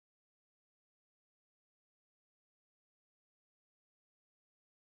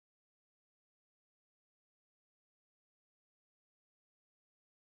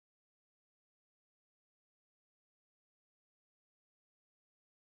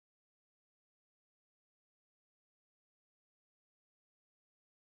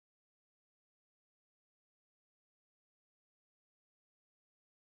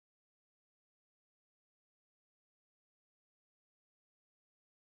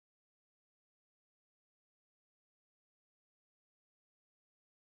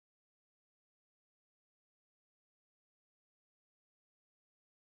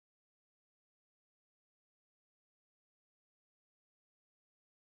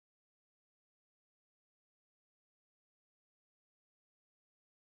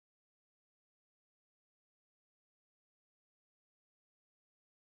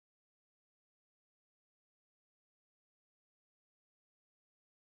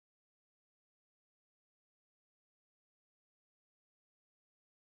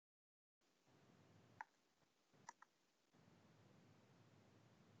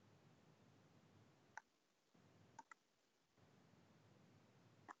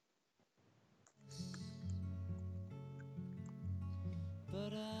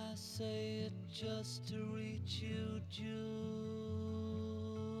I say it just to reach you, Julia?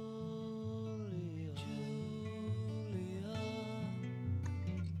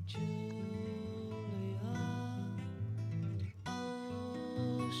 Julia,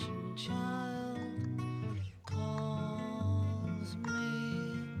 ocean child calls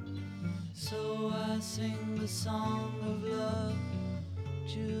me, so I sing the song of love,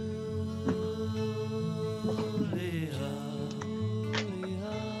 Julia.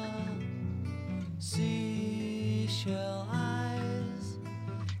 Seashell eyes,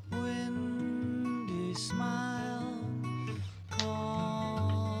 windy smile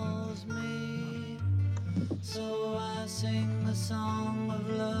calls me, so I sing the song of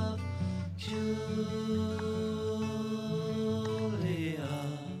love, Julia.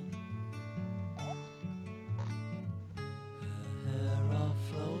 Her hair off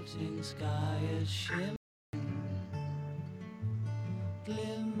floating, sky is shimmering,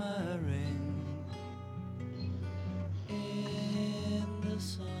 glimmering in the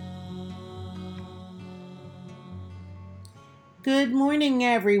sun. Good morning,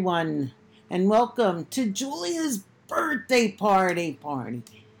 everyone, and welcome to Julia's birthday party.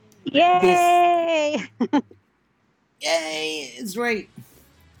 Yay! Yay, is right.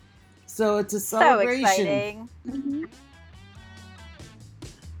 So it's a So celebration. exciting.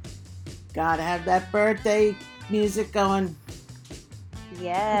 Gotta have that birthday music going.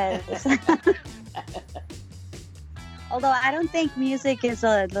 Yes. Although I don't think music is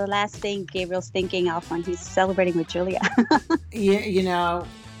the last thing Gabriel's thinking of when he's celebrating with Julia. Yeah, you know,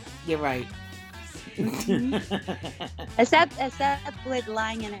 you're right. except with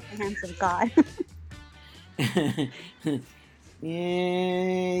lying in the hands of God.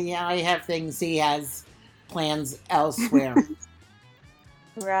 Yeah, I have things. He has plans elsewhere.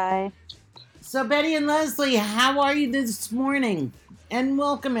 Right. So Betty and Leslie, how are you this morning? And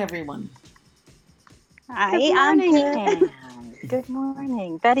welcome, everyone. Hi, Good I'm morning, good. Anne. Good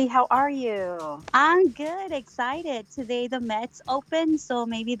morning. Betty, how are you? I'm good, excited. Today the Mets open, so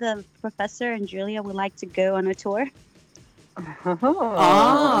maybe the professor and Julia would like to go on a tour.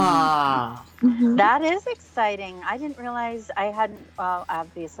 Ah. That is exciting. I didn't realize I hadn't, well,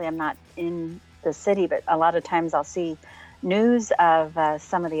 obviously I'm not in the city, but a lot of times I'll see news of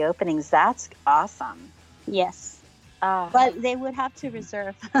some of the openings. That's awesome. Yes. But they would have to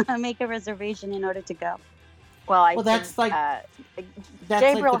make a reservation in order to go. Well, I Well, think that's like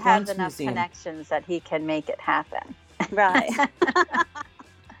Gabriel the has Barnes enough Museum. connections that he can make it happen. Right.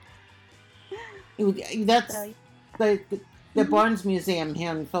 That's So, the Barnes Museum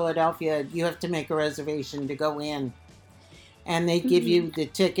here in Philadelphia. You have to make a reservation to go in, and they give you the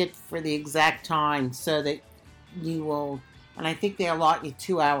ticket for the exact time so that you will. And I think they allot you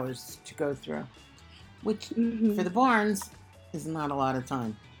 2 hours to go through, which for the Barnes is not a lot of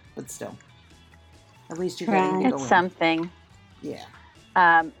time, but still, at least you're getting to go It's in. something. Yeah.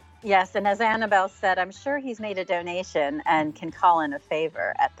 Yes, and as Annabelle said, I'm sure he's made a donation and can call in a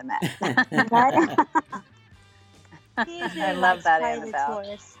favor at the Met. I love that, Annabelle.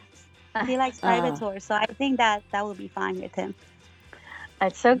 tours. He likes private tours, so I think that will be fine with him.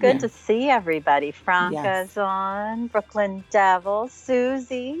 It's so good Yeah. to see everybody. Franca's Yes. on, Brooklyn Devil,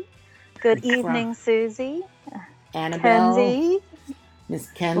 Susie. Good evening, Susie. Annabelle, Kenzie, Miss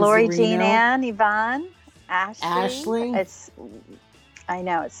Kenzie, Lori, Jean Ann, Yvonne, Ashley. I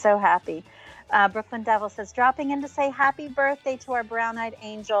know, it's so happy. Brooklyn Devil says, dropping in to say happy birthday to our brown-eyed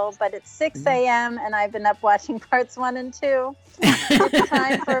angel, but it's 6 a.m. and I've been up watching parts 1 and 2. It's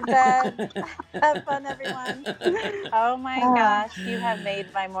time for bed. Have fun, everyone. Oh my gosh, you have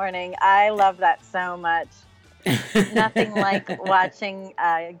made my morning. I love that so much. Nothing like watching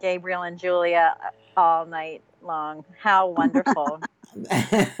Gabriel and Julia all night long. How wonderful.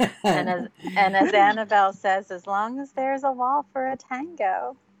 And as Annabelle says, as long as there's a wall for a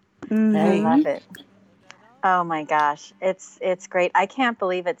tango. I love it. Oh my gosh, it's great. I can't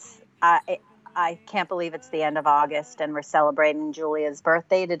believe I can't believe it's the end of August and we're celebrating Julia's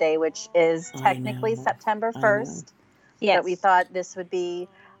birthday today, which is technically September 1st. Yes. But we thought this would be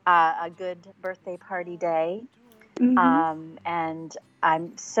a good birthday party day. And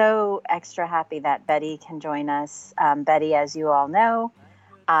I'm so extra happy that Betty can join us. Betty, as you all know,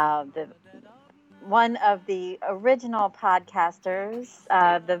 one of the original podcasters,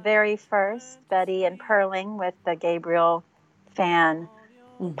 the very first, Betty and Perling with the Gabriel Fan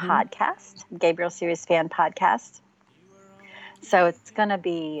podcast, Gabriel Series Fan podcast. So it's going to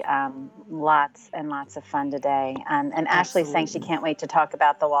be lots and lots of fun today. And Ashley's saying she can't wait to talk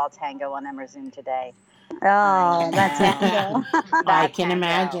about the wall tango on Emerzoom today. Oh, that's tango. I can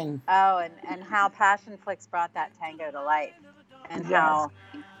imagine. Oh, and how Passion Flix brought that tango to life. And how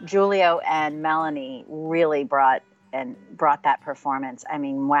Julio and Melanie really brought that performance. I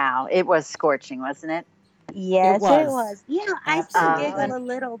mean, wow, it was scorching, wasn't it? Yes, it was. was. I still Absolutely. giggle a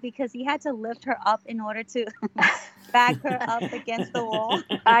little because he had to lift her up in order to back her up against the wall.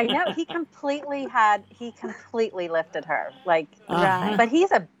 I know he completely lifted her, like, Uh-huh. but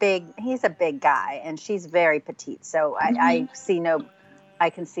he's a big guy and she's very petite, so I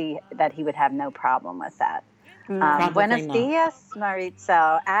can see that he would have no problem with that. Right. Buenos not. dias,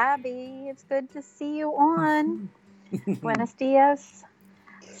 Maritza. Abby, it's good to see you on. Buenos dias.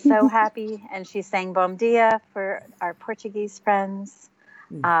 So happy. And she sang Bom Dia for our Portuguese friends.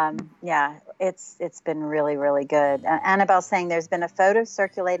 Yeah, it's been really, really good. Annabelle saying there's been a photo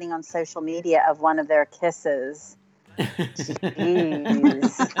circulating on social media of one of their kisses.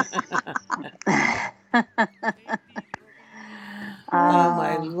 Jeez. Oh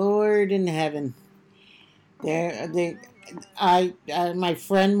my Lord in heaven! My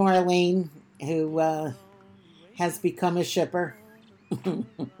friend Marlene, who has become a shipper.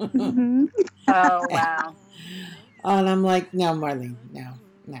 Mhm. Oh, wow. And I'm like, no, Marlene, no,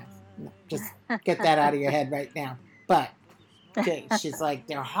 just get that out of your head right now. But she's like,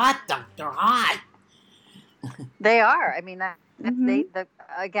 they're hot, though. They're hot. They are. I mean, Mhm.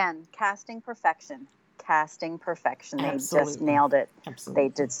 again, casting perfection. Casting perfection. They just Absolutely. nailed it. Absolutely. They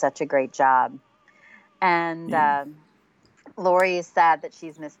did such a great job. And Lori is sad that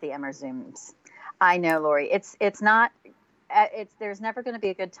she's missed the Emmer Zooms. I know, Lori. It's not. There's never going to be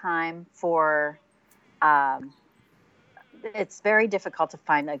a good time for. It's very difficult to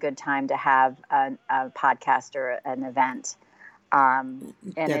find a good time to have a podcast or an event. And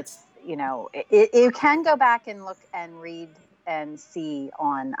it's, you can go back and look and read and see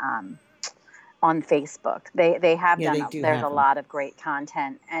on Facebook. They have done. There's a lot of great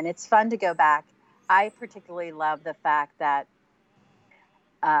content, and it's fun to go back. I particularly love the fact that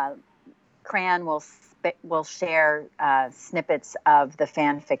Cran will share snippets of the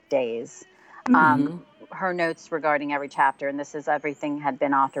fanfic days. Her notes regarding every chapter, and everything had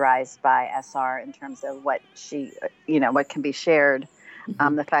been authorized by SR in terms of what she, what can be shared.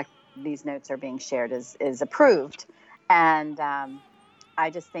 The fact these notes are being shared is approved, and I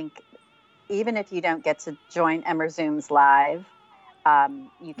just think even if you don't get to join Emmer Zooms live,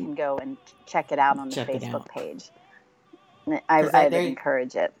 you can go and check it out on the Facebook page. I would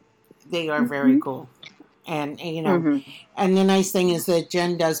encourage it. They are very cool, and and the nice thing is that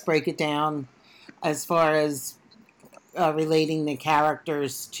Jen does break it down as far as relating the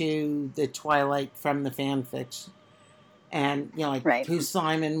characters to the Twilight from the fanfics, and who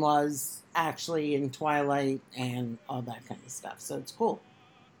Simon was actually in Twilight and all that kind of stuff. So it's cool.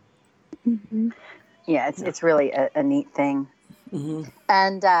 Yeah, it's really a neat thing.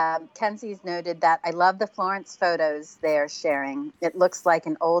 And Kenzie's noted that I love the Florence photos they are sharing. It looks like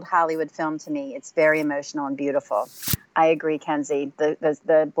an old Hollywood film to me. It's very emotional and beautiful. I agree, Kenzie.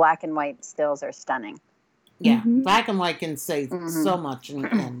 The black and white stills are stunning. Yeah, black and white can say so much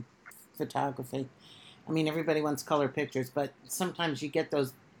in photography. I mean, everybody wants color pictures, but sometimes you get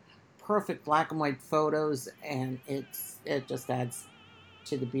those perfect black and white photos, and it just adds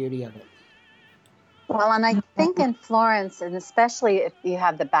to the beauty of it. Well, and I think in Florence, and especially if you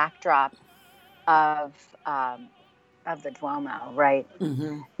have the backdrop of the Duomo, right?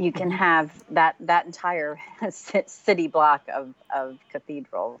 You can have that entire city block of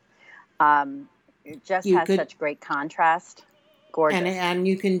cathedral. It just has such great contrast. Gorgeous. And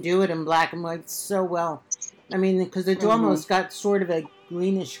you can do it in black and white so well. I mean, because the Duomo's got sort of a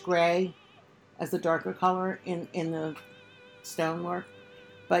greenish gray as the darker color in the stonework.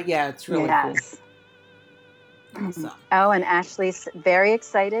 But yeah, it's really cool. So. Oh, and Ashley's very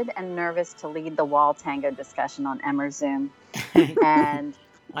excited and nervous to lead the wall tango discussion on Emmer Zoom. And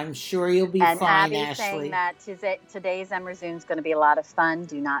I'm sure you'll be fine, Abby Ashley. saying that today's Emmer Zoom is going to be a lot of fun.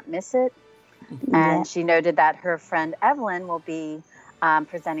 Do not miss it. And she noted that her friend Evelyn will be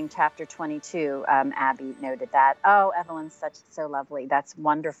presenting chapter 22. Abby noted that. Oh, Evelyn's so lovely. That's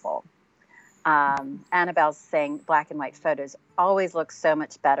wonderful. Annabelle's saying black and white photos always look so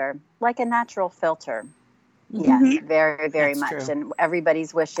much better, like a natural filter. Yes, very, very much. True. And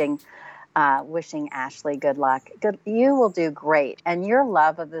everybody's wishing Ashley good luck. You will do great. And your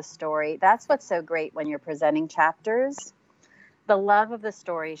love of the story, that's what's so great when you're presenting chapters. The love of the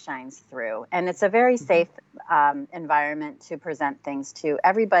story shines through. And it's a very safe environment to present things to.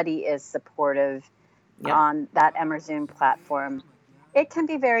 Everybody is supportive on that Emmer Zoom platform. It can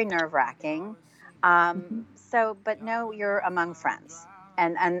be very nerve-wracking. But know you're among friends.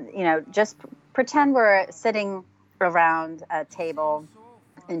 And just pretend we're sitting around a table,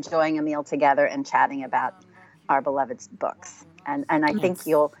 enjoying a meal together and chatting about our beloved books. and I think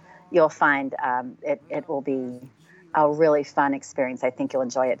Yes. you'll find it will be a really fun experience. I think you'll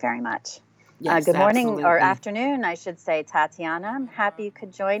enjoy it very much. Yes, Good morning or absolutely. afternoon, I should say, Tatiana. I'm happy you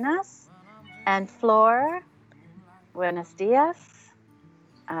could join us. And Flor, buenos dias.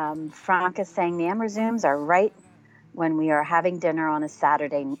 Frank is saying the Emmer Zooms are right when we are having dinner on a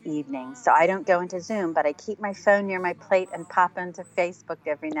Saturday evening. So I don't go into Zoom, but I keep my phone near my plate and pop into Facebook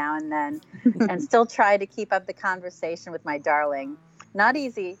every now and then and still try to keep up the conversation with my darling. Not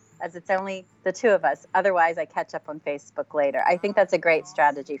easy, as it's only the two of us. Otherwise, I catch up on Facebook later. I think that's a great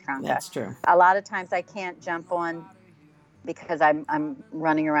strategy, Franca. That's true. A lot of times I can't jump on because I'm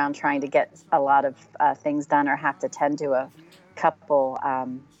running around trying to get a lot of things done or have to tend to a couple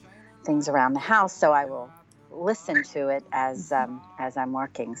things around the house. So I will listen to it as I'm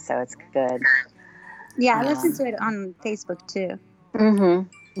working. So it's good. Yeah, I listen to it on Facebook too.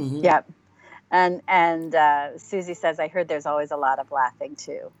 Mm-hmm. Mhm. Yep. And Susie says, I heard there's always a lot of laughing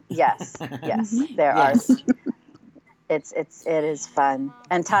too. Yes, yes, there Yes. are. It is fun.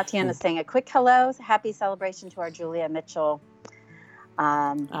 And Tatiana's saying a quick hello, happy celebration to our Julia Mitchell.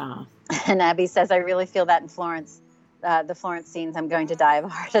 Ah, And Abby says, I really feel that in Florence, the Florence scenes. I'm going to die of a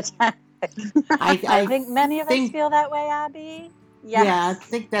heart attack. I think many of us feel that way, Abby. Yes. Yeah, I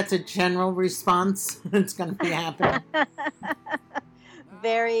think that's a general response. It's going to be happening.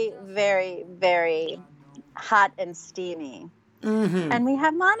 Very, very, very hot and steamy. Mm-hmm. And we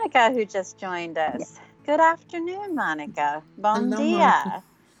have Monica who just joined us. Good afternoon, Monica. Bon Hello, dia. Monica.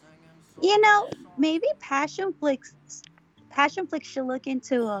 You know, maybe Passion Flicks should look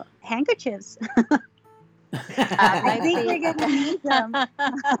into handkerchiefs. I think we're gonna need them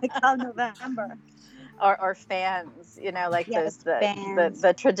come November. Or fans, like Yes, those fans.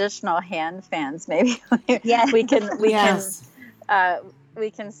 the traditional hand fans. Maybe Yes. we can Yes.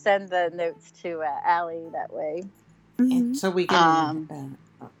 we can send the notes to Allie that way. And so we can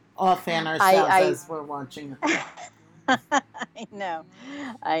all fan ourselves as we're watching it.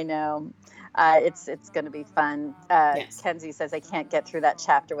 I know. It's going to be fun. Yes. Kenzie says, I can't get through that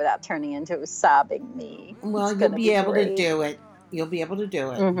chapter without turning into a sobbing me. Well, It's you'll gonna be able great. to do it. You'll be able to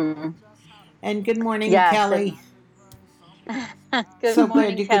do it. Mm-hmm. And good morning, Yes, Kelly. Good So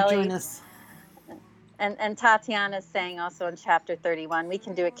morning, glad you Kelly. could join us. And Tatiana's saying also in chapter 31, we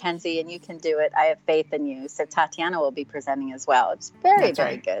can do it, Kenzie, and you can do it. I have faith in you. So Tatiana will be presenting as well. It's very, That's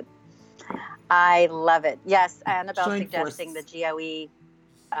very right. good. I love it. Yes, Annabelle Join suggesting forces.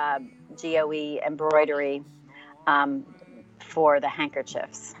 the GOE embroidery for the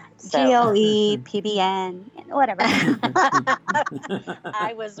handkerchiefs. So GOE, PBN, whatever.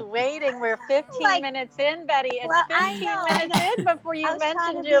 I was waiting. We're 15 Like- minutes in, Betty. It's Well, I 15 know, minutes in before you I was trying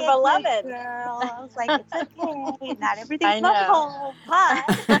mentioned to your be a good beloved. girl. I was like, it's okay. Not I everything's know. whole, but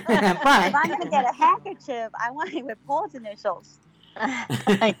if I'm But gonna get a handkerchief, I want it with Paul's initials.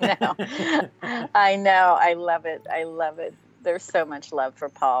 I know. I love it. I love it. There's so much love for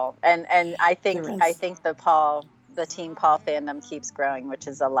Paul, and I think There is. the Team Paul fandom keeps growing, which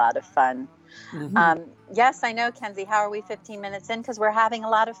is a lot of fun. Mhm. Yes, I know, Kenzie. How are we 15 minutes in? Because we're having a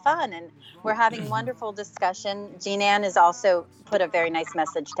lot of fun and we're having wonderful discussion. Jean Ann has also put a very nice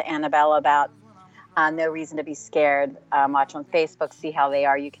message to Annabelle about no reason to be scared. Watch on Facebook, see how they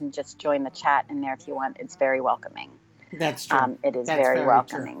are. You can just join the chat in there if you want. It's very welcoming. That's true. It is That's very very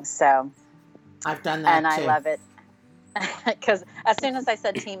welcoming. true. So, I've done that and too. I love it. Because as soon as I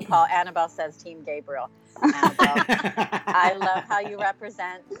said Team Paul, Annabelle says Team Gabriel. Annabelle, I love how you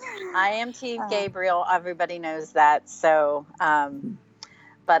represent. I am Team Gabriel. Everybody knows that. So,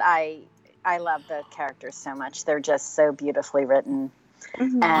 but I love the characters so much. They're just so beautifully written.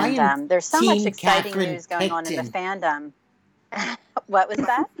 Mhm. I am And there's so much Team exciting Catherine news going on in the Picton. fandom. What was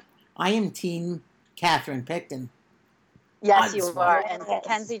that? I am Team Catherine Picton. Yes, I'm you smart. are. And Yes.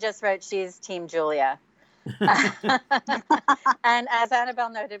 Kenzie just wrote she's Team Julia. And as Annabelle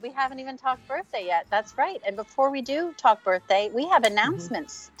noted, we haven't even talked birthday yet. That's right. And before we do talk birthday, we have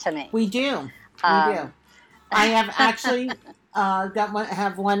announcements to make. We do. We Um, do. I have actually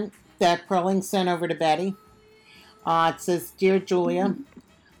have one that Perling sent over to Betty. It says, Dear Julia,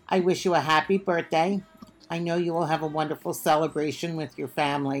 I wish you a happy birthday. I know you will have a wonderful celebration with your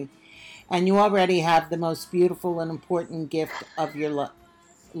family. And you already have the most beautiful and important gift of your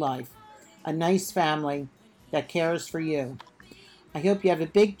life. A nice family that cares for you. I hope you have a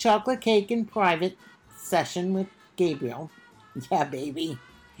big chocolate cake in private session with Gabriel. Yeah, baby.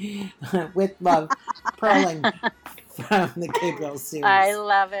 With love, Perling from the Gabriel series. I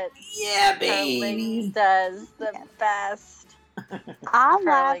love it. Yeah, Perling baby. does the best. I'm Perling.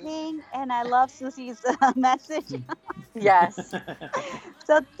 laughing, and I love Susie's message. Yes.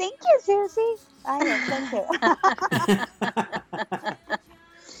 So thank you, Susie. I am. Thank you.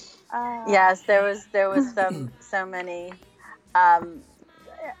 Yes, there was so many. Um,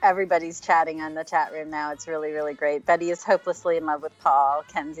 Everybody's chatting on the chat room now. It's really, really great. Betty is hopelessly in love with Paul.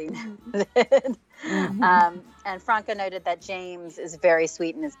 Kenzie noted. And Franco noted that James is very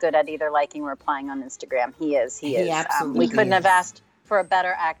sweet and is good at either liking or replying on Instagram. He is. He is. absolutely We couldn't have is. asked for a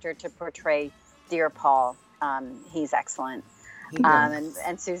better actor to portray Dear Paul. He's excellent. He does.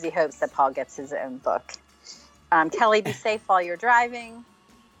 And Susie hopes that Paul gets his own book. Kelly, be safe while you're driving.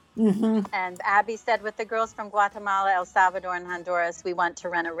 And Abby said, with the girls from Guatemala, El Salvador, and Honduras, we want to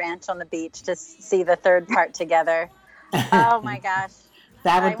rent a ranch on the beach to see the third part together. Oh my gosh.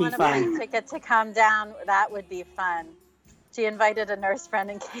 That would I be want to buy fun. a ticket to come down. That would be fun. She invited a nurse friend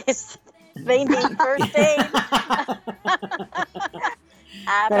in case they need first aid. Gotta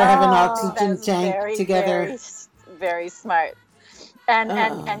have an Abby, oxygen that's tank very, together. Very, very smart.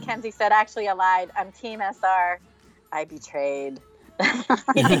 And Kenzie said, actually, I lied. I'm Team SR. I betrayed.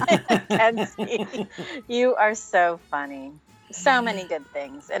 Kenzie, you are so funny. So many good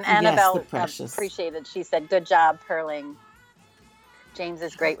things. And Yes, Annabelle the precious. appreciated. She said, good job, Perling. James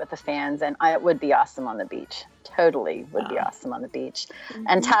is great with the fans, and it would be awesome on the beach. Totally would be awesome on the beach.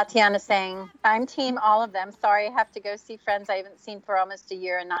 And Tatiana saying, I'm team all of them. Sorry, I have to go see friends I haven't seen for almost a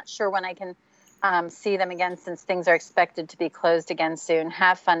year and not sure when I can see them again since things are expected to be closed again soon.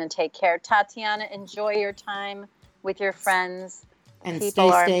 Have fun and take care. Tatiana, enjoy your time with your friends. And People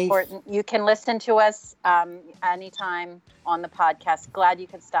stay are safe. important. You can listen to us anytime on the podcast. Glad you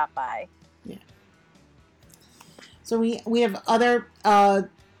could stop by. Yeah. So we have other I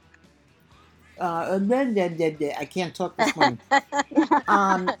can't talk this morning.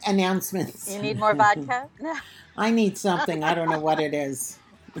 Announcements. You need more vodka? I need something. I don't know what it is.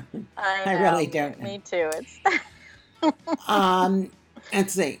 I know. really don't. Me too. It's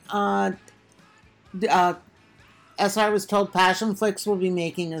Let's see. As I was told, Passionflix will be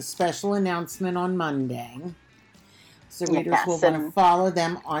making a special announcement on Monday. So readers Yes, will want to and- follow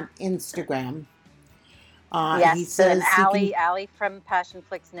them on Instagram. yes, He says and Allie from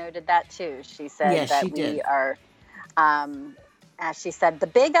Passionflix noted that too. She said Yes, that she did. we are, as she said, the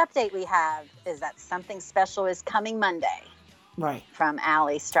big update we have is that something special is coming Monday right. from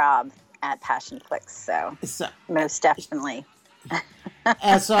Allie Straub at Passionflix. So So most definitely.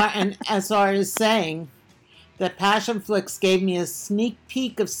 SR is saying that Passionflix gave me a sneak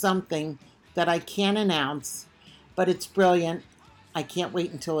peek of something that I can't announce, but it's brilliant. I can't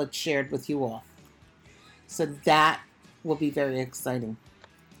wait until it's shared with you all. So that will be very exciting.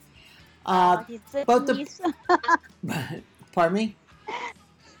 He's a both the- tease. Pardon me?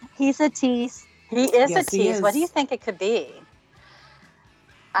 He's a tease. He is Yes, a he tease. What is. do you think it could be?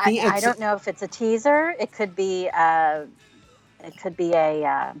 It's I don't know if it's a teaser. It could be a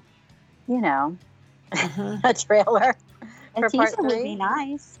Uh-huh. a trailer A for part teaser would 3. be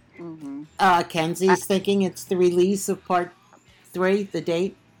nice. Mm-hmm. Kenzie's thinking it's the release of part 3, the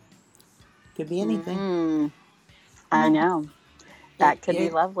date. Could be anything. Mm. I know. That could be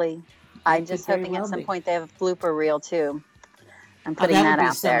It- lovely. I'm could just very hoping at well some be. point they have a blooper reel too. I'm Oh, putting that that would be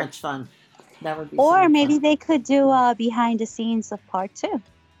out so there. much fun. That would be so Or much maybe fun. they could do behind the scenes of part 2.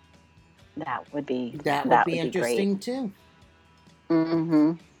 That would be That would be interesting too.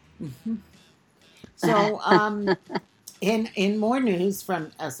 Mm-hmm. Mhm. So, in more news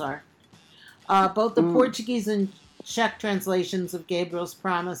from SR, both the Portuguese and Czech translations of Gabriel's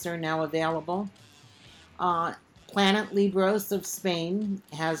Promise are now available. Planet Libros of Spain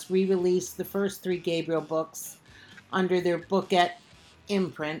has re-released the first 3 Gabriel books under their Bookette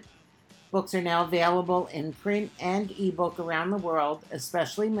imprint. Books are now available in print and ebook around the world,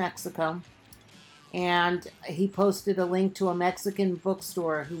 especially Mexico. And he posted a link to a Mexican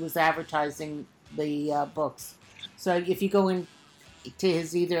bookstore who was advertising the books. So if you go in to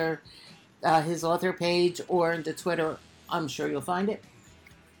his either his author page or into Twitter, I'm sure you'll find it.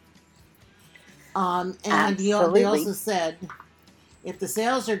 And they Absolutely. also said, if the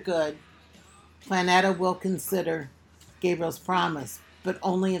sales are good, Planeta will consider Gabriel's Promise, but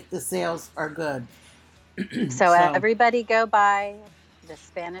only if the sales are good. So everybody go buy the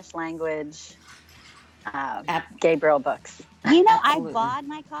Spanish language Gabriel books. You know, Absolutely. I bought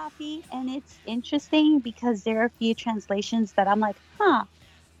my copy, and it's interesting because there are a few translations that I'm like, not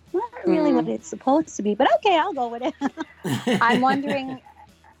really what it's supposed to be, but okay, I'll go with it. I'm wondering,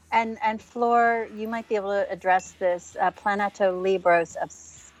 and Flor, you might be able to address this. Planeto Libros of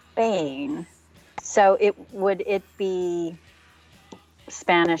Spain. So would it be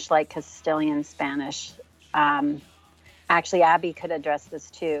Spanish, like Castilian Spanish? Actually, Abby could address this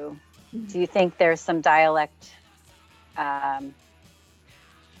too. Do you think there's some dialect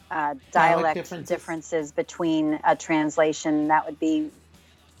differences. differences between a translation that would be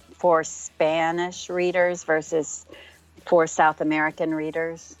for Spanish readers versus for South American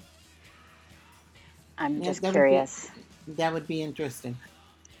readers? I'm Yeah, just that would be- curious. That would be interesting.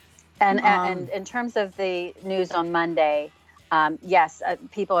 And in terms of the news on Monday, yes,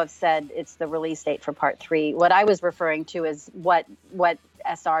 people have said it's the release date for part 3. What I was referring to is what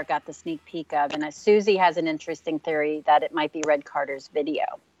SR got the sneak peek of, and Susie has an interesting theory that it might be Red Carter's video.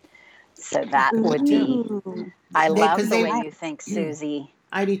 So that would be. Ooh. I love 'cause the they- way you think, Susie.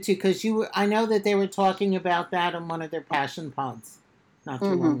 I do too, because I know that they were talking about that on one of their passion pods not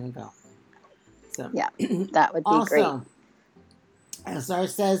too long ago. So Yeah, that would be also, SR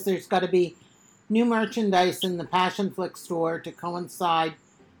says there's got to be new merchandise in the Passion Flick store to coincide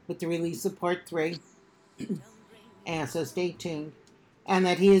with the release of Part 3. And so stay tuned. And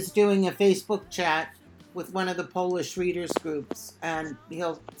that he is doing a Facebook chat with one of the Polish readers groups, and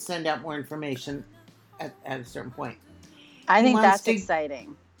he'll send out more information at a certain point. I He think wants that's to-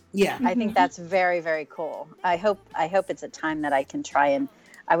 exciting. Yeah. I think that's very, very cool. I hope it's a time that I can try and.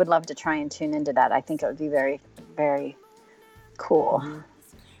 I would love to try and tune into that. I think it would be very, very cool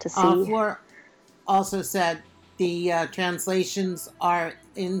to see. Flora also said the translations are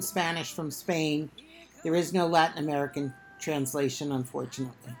in Spanish from Spain. There is no Latin American translation,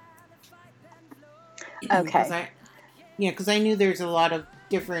 unfortunately. Okay. Because I knew there's a lot of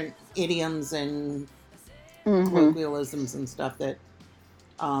different idioms and Mhm. colloquialisms and stuff that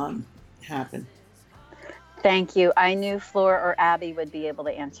happen. Thank you. I knew Flora or Abby would be able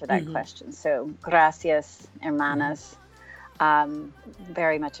to answer that question. So, gracias, hermanas.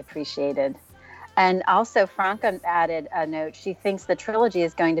 Very much appreciated. And also, Franca added a note. She thinks the trilogy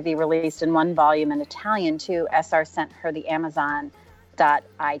is going to be released in 1 volume in Italian, too. SR sent her the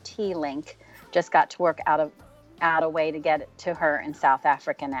Amazon.it link. Just got to work out a way to get it to her in South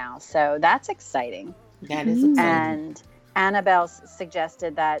Africa now. So, that's exciting. That is exciting. And Annabelle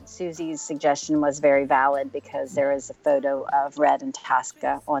suggested that Susie's suggestion was very valid because there is a photo of Red and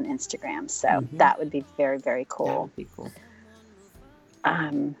Tasca on Instagram. So that would be very, very That cool. would be cool.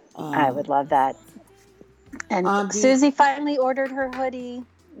 I would love that. And Susie finally ordered her hoodie.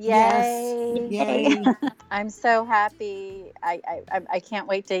 Yay. Yes. Yay. I'm so happy. I can't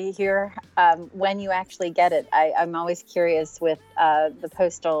wait to hear when you actually get it. I'm always curious with the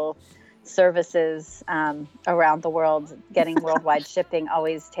postal services around the world. Getting worldwide shipping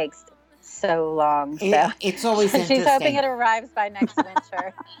always takes so long. So It's always interesting. she's hoping it arrives by next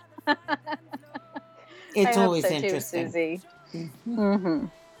winter. It's I always hope so interesting. too, Susie.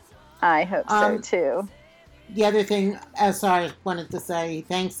 I hope so too. The other thing SR wanted to say,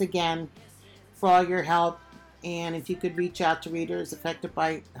 thanks again for all your help. And if you could reach out to readers affected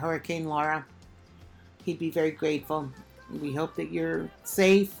by Hurricane Laura, he'd be very grateful. We hope that you're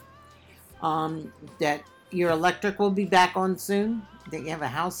safe, that your electric will be back on soon, that you have a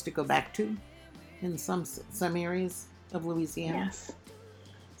house to go back to in some areas of Louisiana. Yes.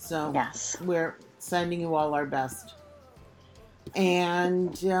 So Yes. we're sending you all our best.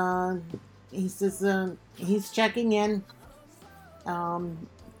 And he says he's checking in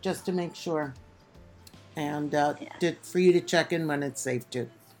just to make sure. And for you to check in when it's safe too.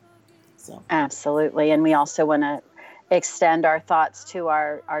 So Absolutely. And we also want to extend our thoughts to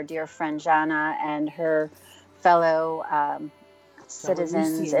our dear friend Jana and her fellow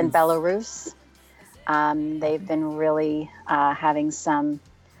citizens in Belarus. They've been really having some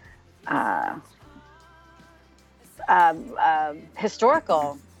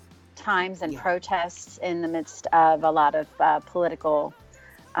historical times and protests in the midst of a lot of political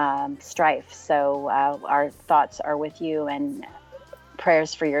strife. So our thoughts are with you and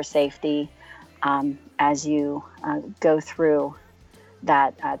prayers for your safety as you go through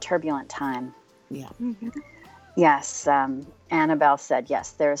that turbulent time. Yeah. Yes. Annabelle said,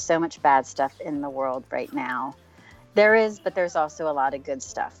 yes, there is so much bad stuff in the world right now. There is, but there's also a lot of good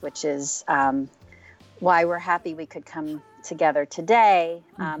stuff, which is why we're happy we could come together today,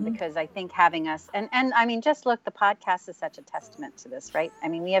 because I think having us, and I mean, just look, the podcast is such a testament to this, right? I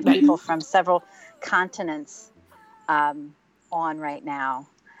mean, we have people from several continents on right now.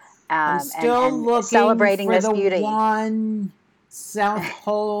 I'm still and looking celebrating for this the beauty. one South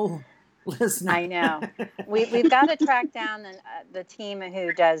Pole listener. I know. We've got to track down the team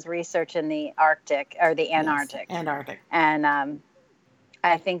who does research in the Arctic or the Antarctic. Yes, Antarctic. And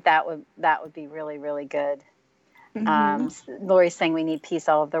I think that would be really, really good. Lori's saying we need peace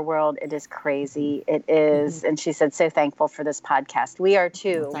all over the world. It is crazy. It is. And she said, so thankful for this podcast. We are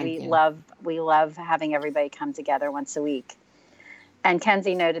too. Well, we love having everybody come together once a week. And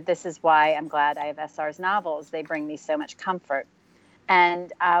Kenzie noted, this is why I'm glad I have SR's novels. They bring me so much comfort.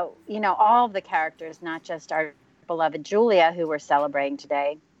 And, all of the characters, not just our beloved Julia, who we're celebrating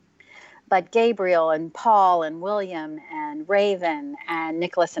today, but Gabriel and Paul and William and Raven and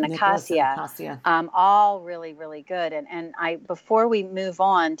Nicholas and Acacia, all really, really good. And I, before we move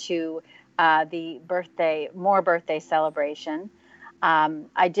on to the more birthday celebration,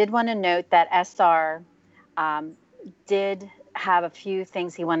 I did want to note that SR did have a few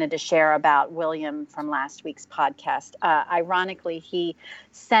things he wanted to share about William from last week's podcast. Ironically, he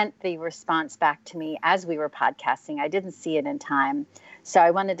sent the response back to me as we were podcasting. I didn't see it in time. So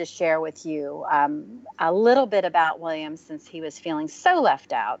I wanted to share with you a little bit about William, since he was feeling so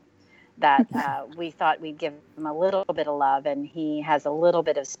left out that we thought we'd give him a little bit of love, and he has a little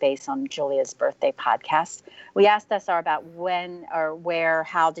bit of space on Julia's birthday podcast. We asked SR about when or where,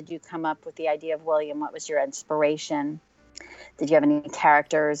 how did you come up with the idea of William? What was your inspiration? Did you have any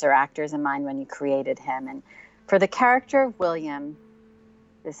characters or actors in mind when you created him? And for the character of William,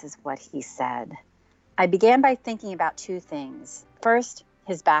 this is what he said. I began by thinking about two things. First,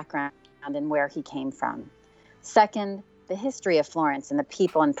 his background and where he came from. Second, the history of Florence and the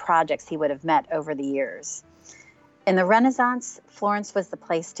people and projects he would have met over the years. In the Renaissance, Florence was the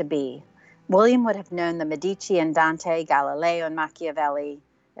place to be. William would have known the Medici and Dante, Galileo and Machiavelli,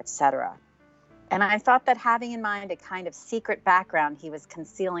 etc. And I thought that having in mind a kind of secret background he was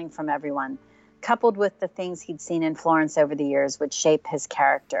concealing from everyone, coupled with the things he'd seen in Florence over the years, would shape his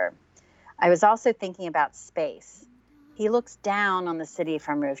character. I was also thinking about space. He looks down on the city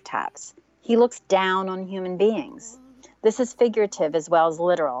from rooftops. He looks down on human beings. This is figurative as well as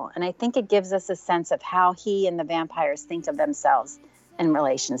literal, and I think it gives us a sense of how he and the vampires think of themselves in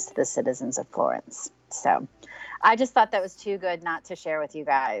relations to the citizens of Florence. So I just thought that was too good not to share with you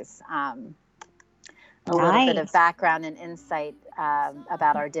guys. A little bit of background and insight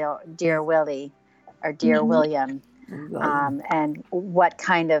about our dear Willie, or dear William, and what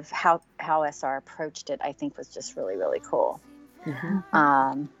kind of how SR approached it, I think was just really, really cool.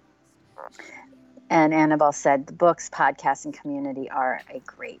 Mm-hmm. And Annabelle said the books, podcasts, and community are a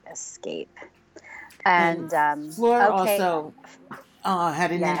great escape. And Flora also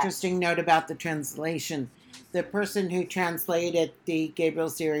had an interesting note about the translation. The person who translated the Gabriel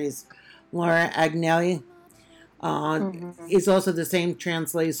series, Laura Agnelli, is also the same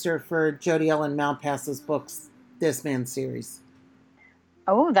translator for Jody Ellen Malpass's books, This Man series.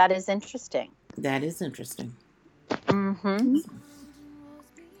 Oh, that is interesting. That is interesting. Mm-hmm.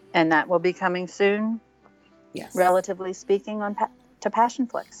 And that will be coming soon. Yes. Relatively speaking, to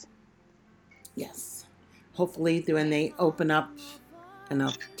Passionflix. Yes. Hopefully, when they open up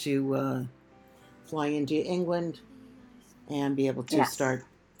enough to fly into England and be able to start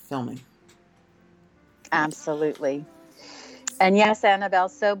filming. Absolutely. And yes, Annabelle,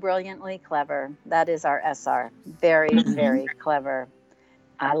 so brilliantly clever. That is our SR. Very, very clever.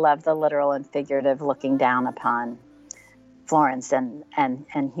 I love the literal and figurative looking down upon Florence and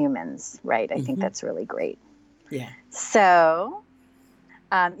humans, right? I think that's really great. Yeah. So,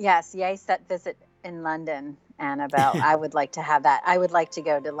 yes, yay, set visit in London, Annabelle. I would like to have that. I would like to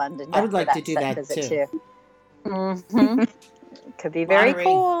go to London. I would like to do that too. Mm-hmm. Could be very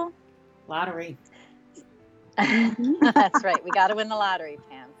cool. Lottery. That's right. We got to win the lottery,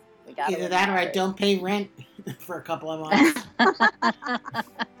 Pam. We got either that or I don't pay rent for a couple of months.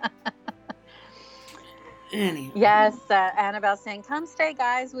 Anyway. Yes, Annabelle saying, come stay,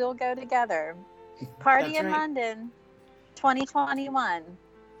 guys. We'll go together. Party in London, 2021.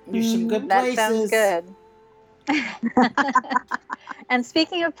 There's some good places. That sounds good. And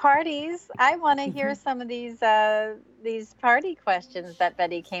speaking of parties, I want to hear some of these party questions that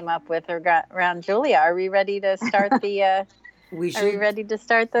Betty came up with around Julia. Are we ready to start the? Are we ready to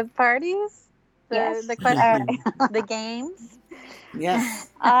start the parties? The questions, the games. Yes.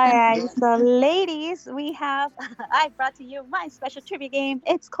 All right. So, ladies, I brought to you my special trivia game.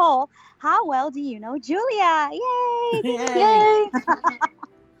 It's called How Well Do You Know Julia? Yay! Yay!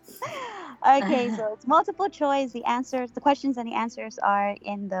 Okay, so it's multiple choice. The questions and the answers are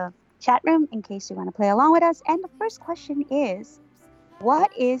in the chat room in case you want to play along with us. And the first question is,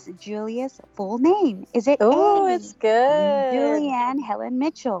 what is Julia's full name? Is it A, it's good. Julianne Helen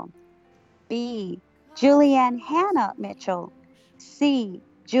Mitchell, B, Julianne Hannah Mitchell, C,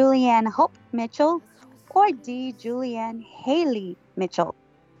 Julianne Hope Mitchell, or D, Julianne Haley Mitchell?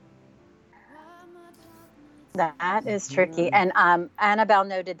 That is tricky. And Annabelle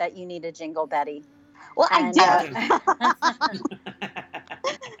noted that you need a jingle, Betty. Well, I do. Yes,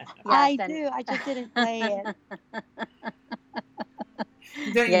 I do. I just didn't play it.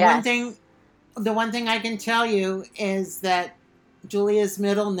 The one thing I can tell you is that Julia's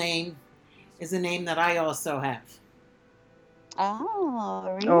middle name is a name that I also have.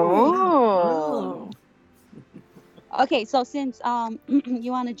 Oh, really? Oh. Okay, so since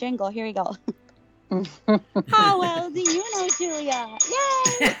you want a jingle, here we go. How well do you know Julia?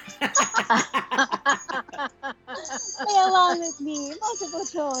 Yay! Play along with me. Multiple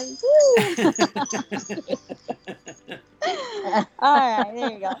choice. Woo! All right,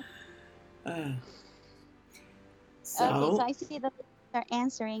 there you go. Okay, so So, I see that they're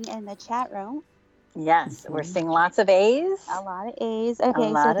answering in the chat room. Yes, we're seeing lots of A's. A lot of A's. Okay, so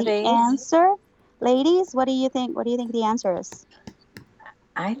lot of the A's. answer, ladies, what do you think? What do you think the answer is?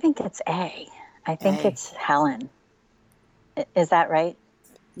 I think it's A. I think A. it's Helen. Is that right?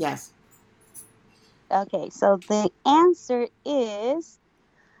 yes. Okay, so the answer is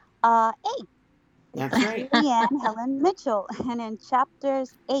A. That's right. Julianne Helen Mitchell. And in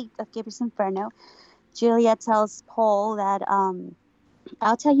chapters 8 of Gibbous Inferno, Julia tells Paul that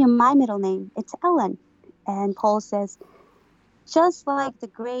I'll tell you my middle name. It's Ellen. And Paul says, just like the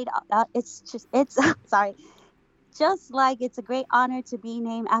great, just like it's a great honor to be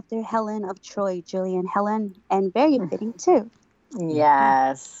named after Helen of Troy, Julian Helen, and very fitting too.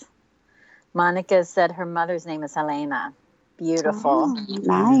 Yes. Monica said her mother's name is Helena. Beautiful. Oh,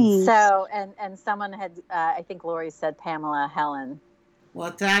 nice. So, and someone had, I think Lori said Pamela Helen. Well,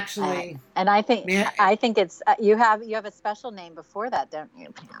 it's actually, And I think it's you have a special name before that, don't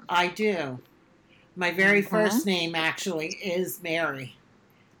you, Pam? I do. My very first name actually is Mary,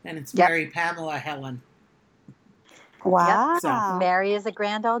 and it's Mary Pamela Helen. Wow. So, Mary is a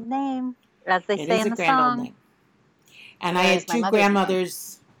grand old name, as they it say is in a the grand song. old name. And Mary I is had my two mother's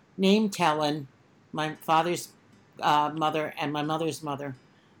grandmothers named Helen, my father's mother and my mother's mother.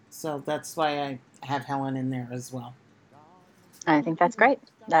 So that's why I have Helen in there as well. I think that's great.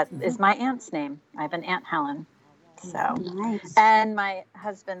 That is my aunt's name. I have an Aunt Helen. So, Nice. and my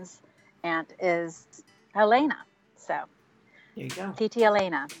husband's aunt is Helena. So, There you go. TT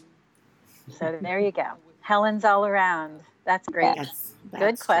Helena. So there you go. Helen's all around. That's great.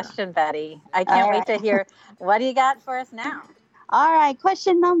 Good question, Betty. I can't wait to hear. What do you got for us now? All right,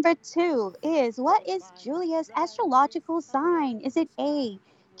 question number 2 is, what is Julia's astrological sign? Is it A,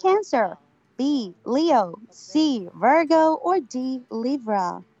 Cancer, B, Leo, C, Virgo, or D,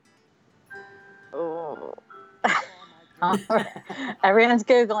 Libra? Oh. Everyone's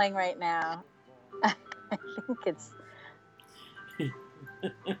Googling right now. I think it's...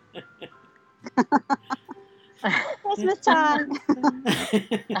 Christmas time.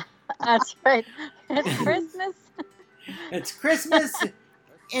 That's right. It's Christmas. It's Christmas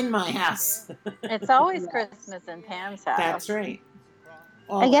in my house. It's always Christmas in Pam's house. That's right.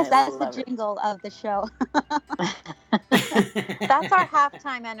 I guess that's the jingle of the show. That's our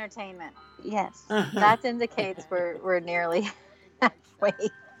halftime entertainment. Yes. That indicates we're nearly halfway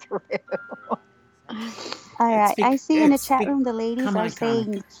through. All right. I see in the chat room the ladies are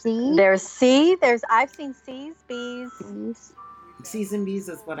saying C. There's C. I've seen C's, B's. C's and B's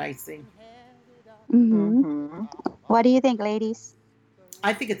is what I see. Mm-hmm. What do you think, ladies?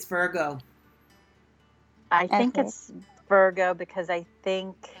 I think it's Virgo. I think it's Virgo because I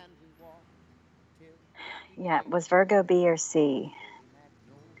think, was Virgo B or C?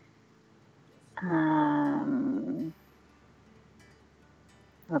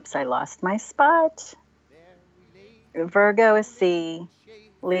 Oops, I lost my spot. Virgo is C.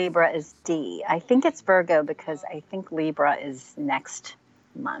 Libra is D. I think it's Virgo because I think Libra is next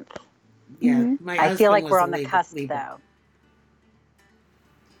month. Yeah, I feel like we're on the cusp, though.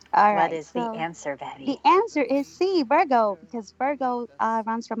 All right. What is the answer, Betty? The answer is C, Virgo, because Virgo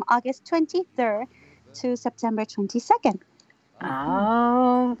runs from August 23rd to September 22nd.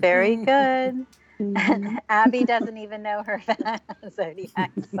 Oh, very good. Abby doesn't even know her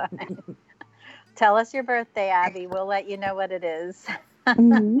zodiac sign. Tell us your birthday, Abby. We'll let you know what it is.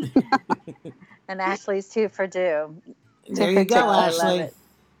 And Ashley's 2 for 2. There you go, Ashley.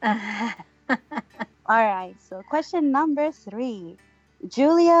 All right, so question number 3.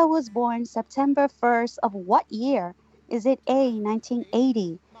 Julia was born September 1st of what year? Is it A,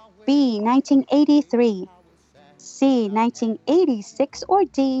 1980, B, 1983, C, 1986, or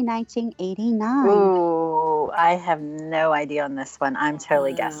D, 1989? Ooh, I have no idea on this one. I'm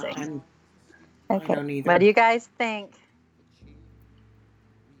totally guessing. I don't either. What do you guys think?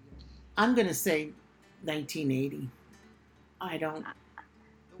 I'm going to say 1980. I don't.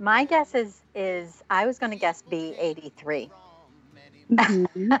 My guess is I was going to guess B, 83.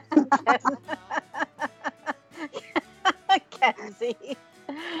 Kenzie.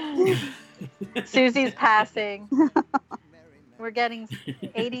 Susie's passing. We're getting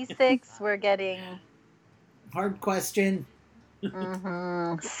 86. We're getting... Hard question.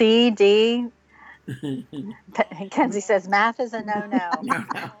 C, D. Kenzie says math is a no-no.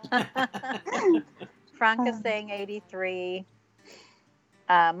 Franca's saying 83.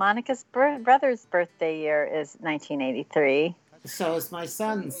 Monica's brother's birthday year is 1983. So is my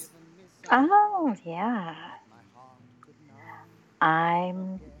son's. Oh, yeah.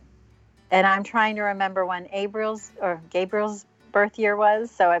 I'm trying to remember when Gabriel's birth year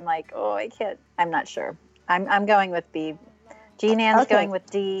was, so I'm like, oh, I can't. I'm not sure. I'm going with B. Jean Ann's Okay. going with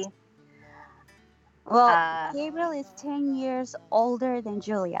D. Well, Gabriel is 10 years older than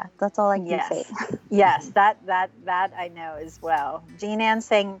Julia. That's all I can say. Yes, that I know as well. Jean Ann's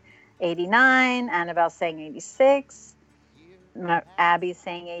saying 89. Annabelle's saying 86. Abby's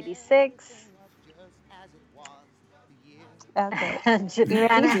saying 86. Okay.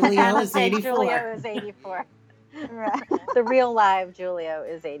 Julio is 84. Julio is 84. Right. The real live Julio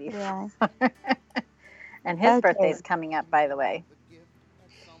is 84. Yeah. And his Okay. birthday's coming up, by the way.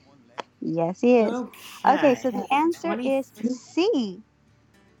 Yes, he is. Okay, so the answer 20 is C.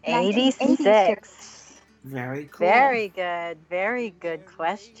 86. Very cool. Very good. Very good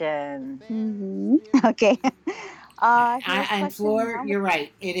question. Mm-hmm. Okay. Here's And question Floor, number- you're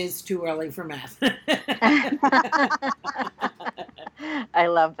right. It is too early for math. I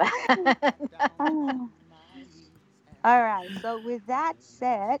love that. Oh. All right. So with that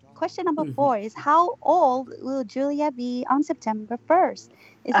said, question number Mhm. 4 is how old will Julia be on September 1st?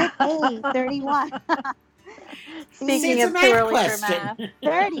 Is it A, 31, Speaking it's a of too math early question. for math.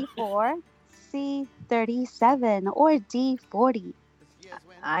 34, C, 37, or D, 40?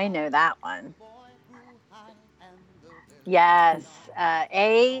 I know that one. Yes.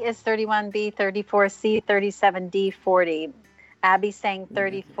 A is 31, B 34, C 37, D 40. Abby's saying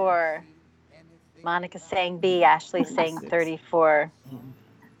 34. Monica's saying B. Ashley's saying 34.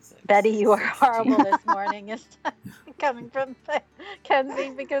 Betty, you are horrible this morning. Is coming from Kenzie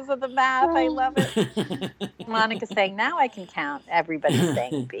because of the math. I love it. Monica's saying, now I can count. Everybody's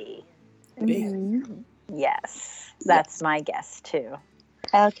saying B. B. Mhm. Yes. That's my guess, too.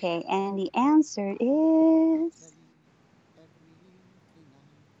 Okay, and the answer is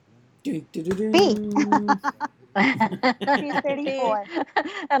B. She's 34.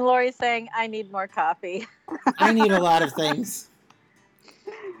 And Lori's saying, I need more coffee. I need a lot of things.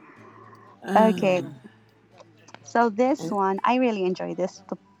 Okay. So this one, I really enjoy this.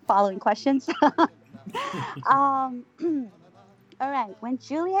 The following questions. All right. When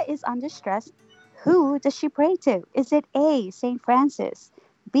Julia is under stress, who does she pray to? Is it A, Saint Francis,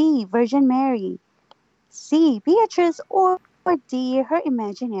 B, Virgin Mary, C, Beatrice, or D, her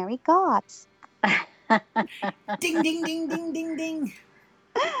imaginary gods? Ding, ding, ding, ding, ding, ding.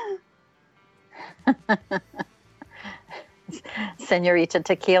 Senorita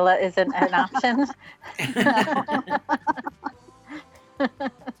Tequila isn't an option.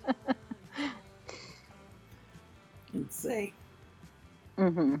 Let's see.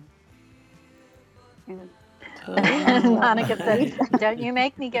 Mm-hmm. Oh. Monica said, don't you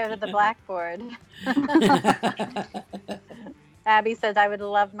make me go to the blackboard. Abby says, I would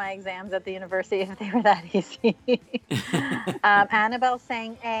love my exams at the university if they were that easy. Annabelle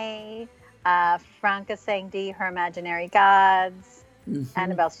saying A. Franca saying D, her imaginary gods. Mhm.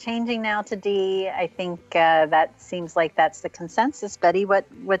 Annabelle's changing now to D. I think that seems like that's the consensus. Betty, what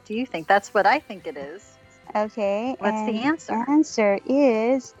do you think? That's what I think it is. Okay. What's and the answer? The answer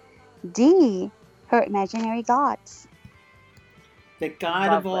is D, her imaginary gods. The god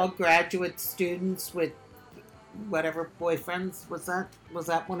of Lovely. all graduate students with whatever boyfriends. Was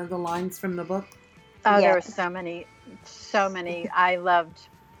that one of the lines from the book? Oh, there were Yes. so many. I loved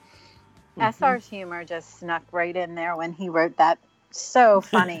Mhm. SR's humor just snuck right in there when he wrote that. So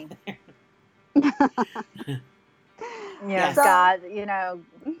funny. Yes. God,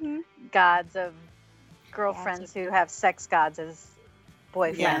 Mm-hmm. gods of girlfriends who have sex gods as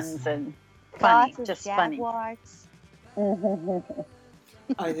boyfriends Yes. and funny, Gods of just funny. jaguars. Oh,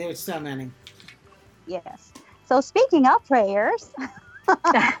 there's so many. Yes. So speaking of prayers,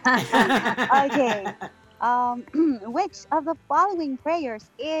 okay. Which of the following prayers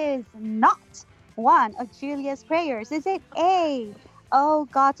is not one of Julia's prayers? Is it A, oh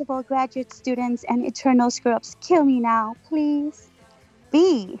God of all graduate students and eternal screw-ups, kill me now, please?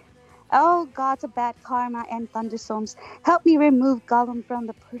 B, oh God of bad karma and thunderstorms, help me remove Gollum from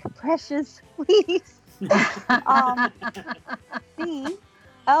the precious, please? C,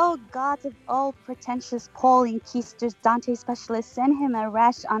 oh God of all pretentious Paul Inquisitors, Dante specialist, send him a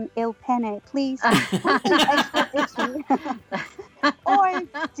rash on Il Pene, please. Extra itchy. Or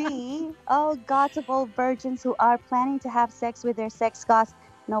D, oh gods of all virgins who are planning to have sex with their sex gods,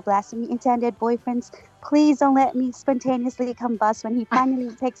 no blasphemy intended, boyfriends, please don't let me spontaneously combust when he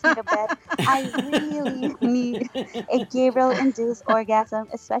finally takes me to bed. I really need a Gabriel-induced orgasm,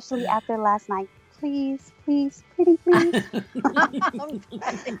 especially after last night. Please, please, pretty please.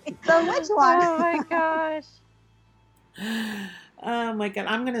 So which one? Oh my gosh. Oh my God.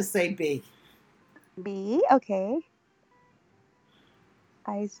 I'm going to say B. B. Okay.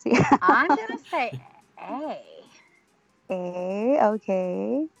 I see. I'm gonna say A. A.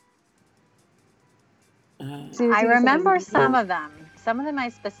 Okay. Susie I remember says B. some of them. Some of them I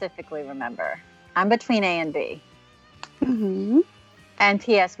specifically remember. I'm between A and B. Mhm. And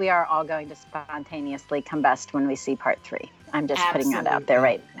P.S. We are all going to spontaneously combust when we see part 3. I'm just putting that out there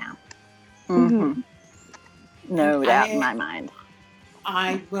right now. Mhm. No doubt in my mind.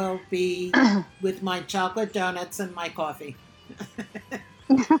 I will be with my chocolate donuts and my coffee.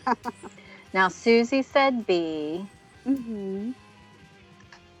 Now, Susie said B. Mhm.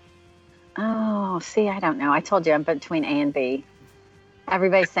 Oh, see, I don't know. I told you I'm between A and B.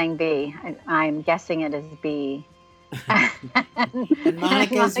 Everybody's saying B. I'm guessing it is B. And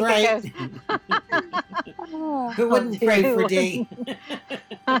Monica's Monica right. goes, Oh. Who wouldn't pray for D?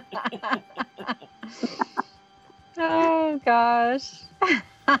 Oh, gosh.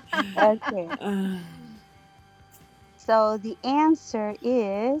 Okay. So the answer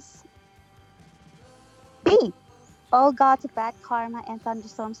is B. Oh gods of bad karma and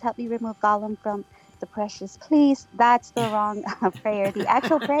thunderstorms, help me remove Gollum from the precious. Please, that's the wrong prayer. The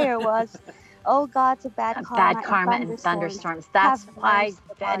actual prayer was, oh gods of bad karma, and thunderstorms. That's have why, mercy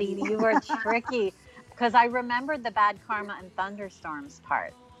upon Betty, me. you were tricky. Because I remembered the bad karma and thunderstorms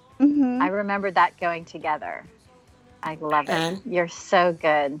part. Mhm. I remembered that going together. I love it. And- You're so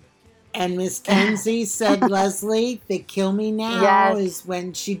good. And Miss Kenzie said, Leslie, the kill me now Yes. is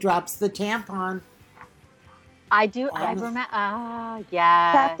when she drops the tampon. I do. I Yes. remember. Oh,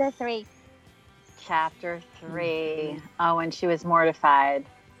 yes. Chapter 3. Chapter 3. Oh, and she was mortified.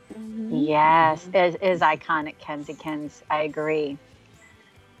 Mhm. Yes, it is iconic, Kenzie Kens. I agree.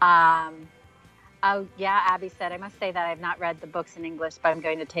 Oh, yeah, Abby said, I must say that I have not read the books in English, but I'm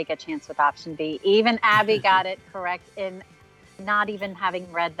going to take a chance with option B. Even Abby got it correct in not even having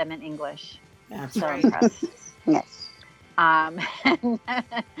read them in English. That's So right. impressed. Yes. And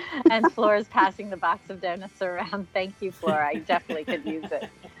Flora's passing the box of donuts around. Thank you, Flora. I definitely could use it.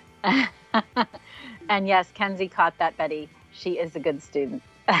 And yes, Kenzie caught that, Betty. She is a good student.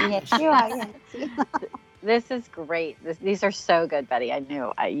 Yes, you are. Yes. This is great. These are so good, Betty. I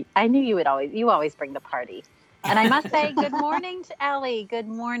knew you always bring the party. And I must say, good morning to Ellie. Good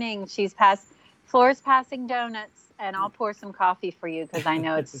morning. Flora's passing donuts, and I'll pour some coffee for you because I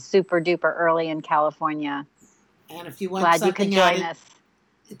know it's super duper early in California. And if you want Glad you could something join added us.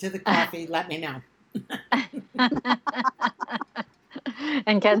 to the coffee, let me know.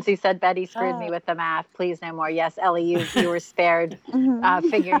 And Kenzie said, Betty screwed me with the math. Please no more. Yes, Ellie, you were spared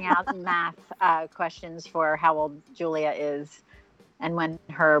figuring out math questions for how old Julia is and when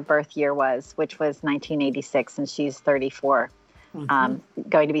her birth year was, which was 1986, and she's 34.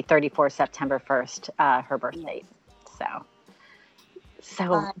 Going to be 34 September 1st, her birth date. So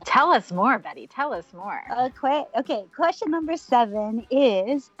tell us more, Betty. Tell us more. Okay, question number 7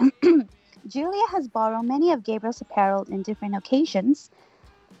 is Julia has borrowed many of Gabriel's apparel in different occasions.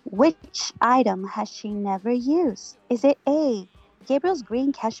 Which item has she never used? Is it A, Gabriel's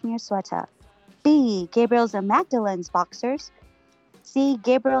green cashmere sweater, B, Gabriel's and Magdalene's boxers, C,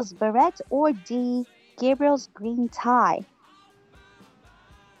 Gabriel's beret, or D, Gabriel's green tie?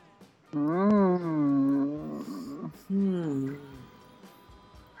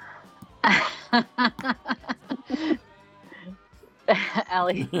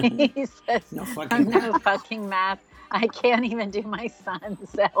 Ellie says, No fucking fucking math. I can't even do my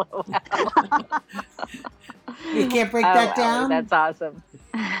son's. LOL. You can't break that down? Ellie, that's awesome.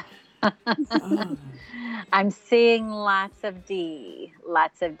 Oh. I'm seeing lots of D,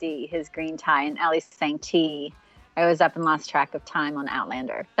 his green tie. And Ellie's saying T. I was up and lost track of time on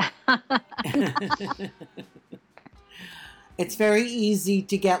Outlander. It's very easy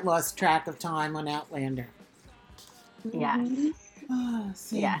to get lost track of time on Outlander. Yes. Oh,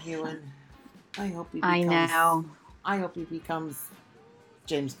 Sam Yes. Heughan. I hope he I becomes, know. I hope he becomes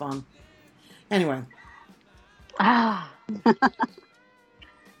James Bond. Anyway,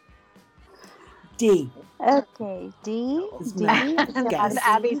 D. Okay, D. Is D. math. Is it Yes. As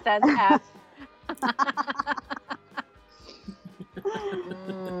Abby says F.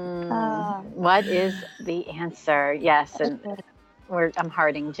 What is the answer? Yes, and I'm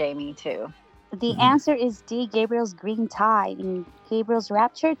hearting Jamie too. The answer is D, Gabriel's green tie. In Gabriel's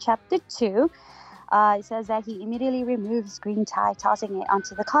Rapture, Chapter 2, it says that he immediately removes green tie, tossing it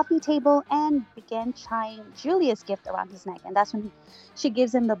onto the coffee table, and began tying Julia's gift around his neck. And that's when she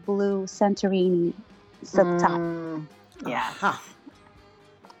gives him the blue Santorini silk tie. Yeah, Huh.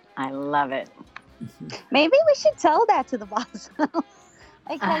 I love it. Maybe we should tell that to the boss.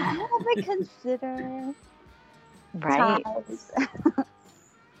 Like, guys, you ever consider Right. ties?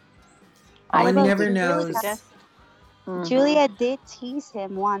 One Although never Julia- knows. Mhm. Julia did tease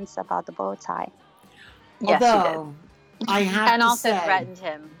him once about the bow tie. Yes, she did. Although, I have And to also say, threatened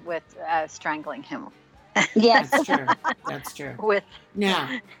him with strangling him Yes. that's true. That's true. with Now,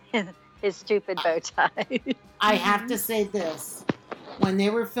 his stupid bow tie. I have to say this. When they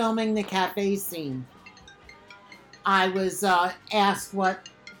were filming the cafe scene, I was asked or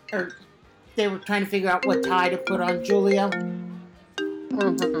they were trying to figure out what tie to put on Julia.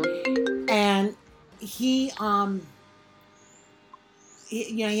 Mhm. And he had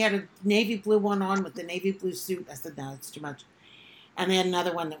a navy blue one on with the navy blue suit. I said, no, it's too much. And they had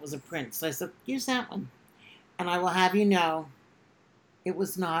another one that was a print. So I said, use that one. And I will have you know, it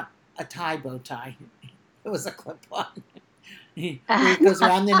was not a tie bow tie. It was a clip-on. Where it goes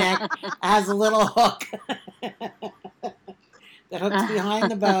around the neck, has a little hook that hooks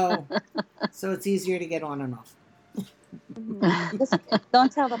behind the bow, so it's easier to get on and off. Just don't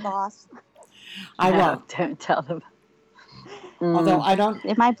tell the boss. I No, won't. Don't tell them. Although I don't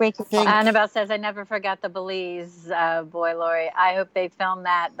It might break his think. heart. Annabelle says, I never forgot the Belize, boy, Lori. I hope they filmed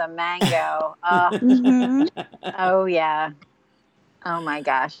that, the mango. Mhm. Oh, yeah. Oh, my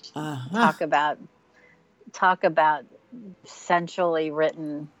gosh. Talk about sensually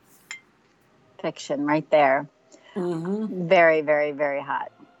written fiction right there. Mhm. Very, very, very hot.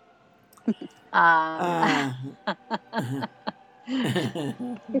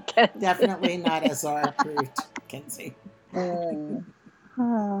 Definitely not SR approved, Kenzie. Mm.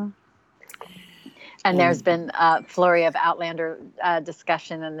 Oh. And there's been a flurry of Outlander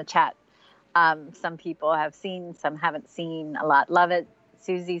discussion in the chat. Some people have seen, some haven't seen. A lot love it.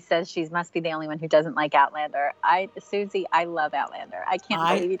 Susie says she must be the only one who doesn't like Outlander. Susie, I love Outlander. I can't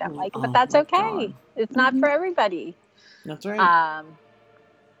believe you don't like it, but that's my okay. God. It's not for everybody. That's right.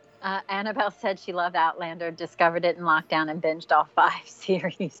 Annabelle said she loved Outlander, discovered it in lockdown, and binged all 5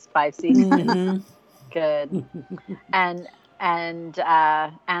 seasons. Mhm. Good. And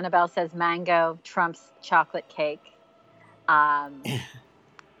Annabelle says mango trumps chocolate cake. And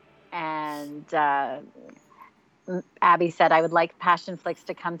Abby said, I would like Passion Flicks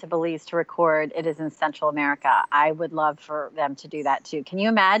to come to Belize to record. It is in Central America. I would love for them to do that too. Can you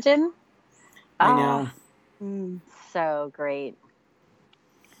imagine? I know. Mm. So great.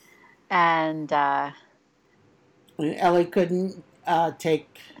 And Ellie couldn't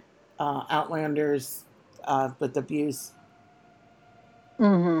take Outlanders with abuse.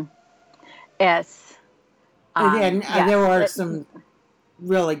 mhm. Yes. And yes, there are some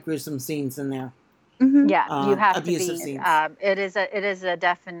really gruesome scenes in there. Mhm. Yeah, you have to abusive be. scenes. It is a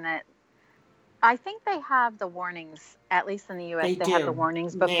definite. I think they have the warnings, at least in the U.S. They They have do. the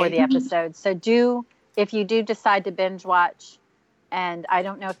warnings before They- the episodes. So if you do decide to binge watch, and I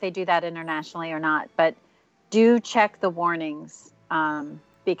don't know if they do that internationally or not, but do check the warnings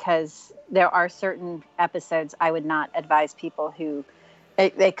because there are certain episodes I would not advise people who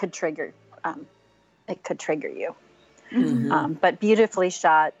they could trigger. It could trigger you. Mhm. But beautifully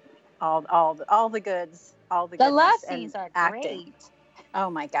shot, all the goods, all the The goodness, love and scenes are acting. great. Oh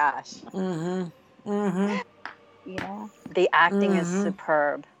my gosh, Mhm. Mhm. Yeah. the acting is Mhm.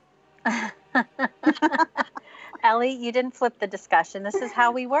 superb. Ellie, you didn't flip the discussion. This is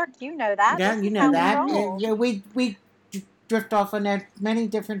how we work. You know that. Yeah, This you is know how that. we roll. Yeah, we drift off in many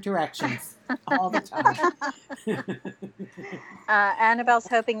different directions all the time. Annabelle's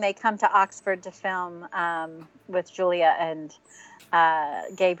hoping they come to Oxford to film with Julia and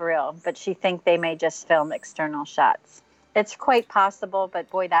Gabriel, but she thinks they may just film external shots. It's quite possible, but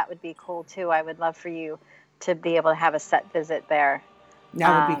boy, that would be cool too. I would love for you to be able to have a set visit there.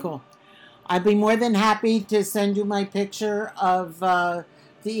 That would be cool. I'd be more than happy to send you my picture of the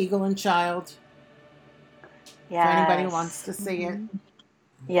Eagle and Child Yes. for anybody who wants to see it.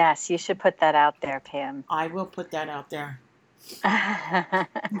 Yes, you should put that out there, Pam. I will put that out there. Had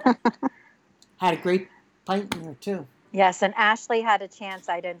a great fight in there too. Yes, and Ashley had a chance.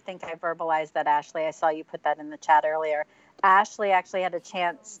 I didn't think I verbalized that, Ashley. I saw you put that in the chat earlier. Ashley actually had a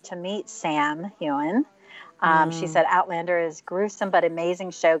chance to meet Sam Heughan. She said Outlander is gruesome but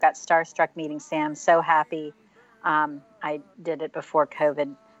amazing show. Got starstruck meeting Sam. So happy. I did it before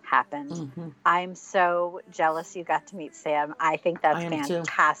COVID happened. Mm-hmm. I'm so jealous you got to meet Sam. I think that's I am too.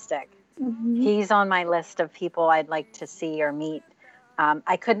 fantastic. Mhm. He's on my list of people I'd like to see or meet.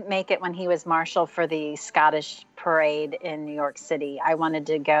 I couldn't make it when he was marshal for the Scottish parade in New York City. I wanted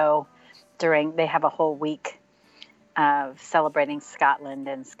to go they have a whole week of celebrating Scotland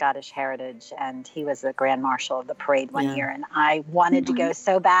and Scottish heritage, and he was the Grand Marshal of the parade one Yeah. year, and I wanted to go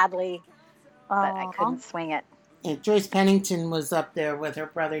so badly. but I Aw. couldn't swing it. And Joyce Pennington was up there with her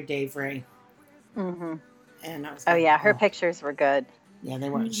brother Dave Ray. Hmm. And I was Oh like, yeah, her oh. pictures were good. Yeah, they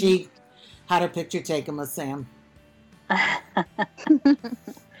were. Mhm. She had a picture taken with Sam.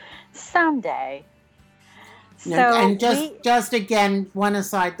 Someday. So And just again, one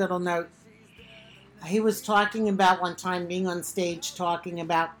aside little note. He was talking about one time being on stage talking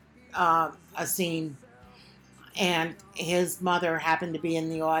about a scene, and his mother happened to be in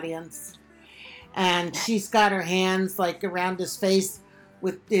the audience, and she's got her hands like around his face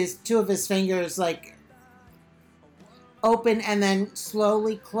with two of his fingers like open and then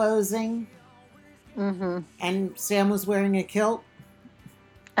slowly closing, hmm and Sam was wearing a kilt.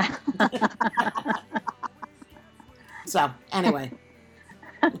 So anyway.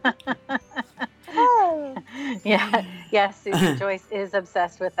 Oh. yeah, Susie Joyce is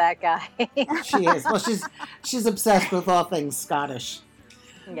obsessed with that guy. She is. Well, she's obsessed with all things Scottish.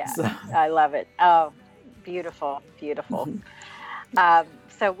 Yeah, So. I love it. Oh, beautiful, beautiful.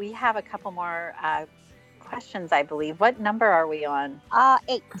 So we have a couple more questions, I believe. What number are we on?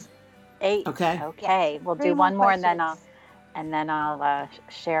 8. 8. Okay. Okay, we'll 3 do one more, and then questions. I'll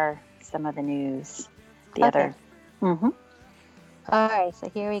share some of the news. The Okay. other. Mm-hmm. All right, so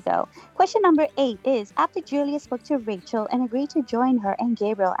here we go. Question number 8 is, after Julia spoke to Rachel and agreed to join her and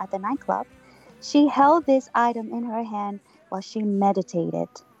Gabriel at the nightclub, she held this item in her hand while she meditated.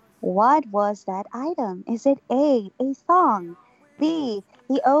 What was that item? Is it A thong, B,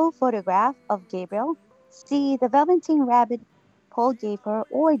 the old photograph of Gabriel, C, the Velveteen Rabbit Paul gave her,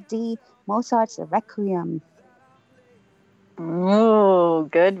 or D, Mozart's Requiem? Ooh,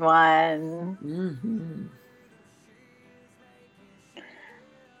 good one. Mm-hmm.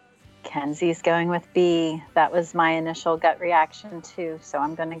 Kenzie's going with B. That was my initial gut reaction too. So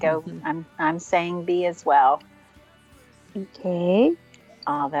I'm going to go. Mhm. I'm saying B as well. Okay.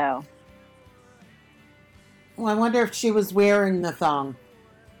 Although Well, I wonder if she was wearing the thong.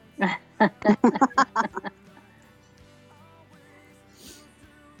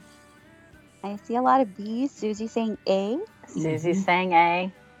 I see a lot of B's. Susie saying A. Susie's saying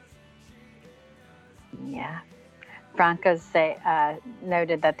A. Yeah. Franco's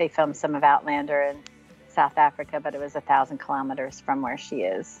noted that they filmed some of Outlander in South Africa, but it was 1,000 kilometers from where she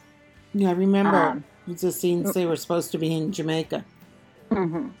is. Yeah, I remember the scenes they were supposed to be in Jamaica.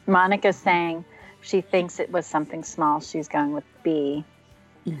 Mm-hmm. Monica's saying she thinks it was something small. She's going with B.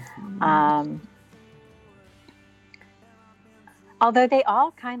 Mm-hmm. Although they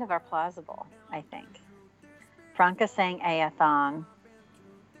all kind of are plausible, I think. Franca's saying A thong.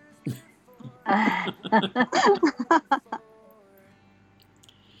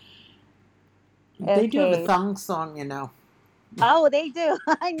 They do have Okay. a thong song, you know. Oh, they do.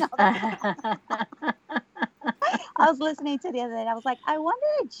 I know. I was listening to the other day. I was like, I wonder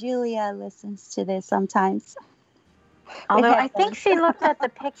if Julia listens to this sometimes. Although I think she looked at the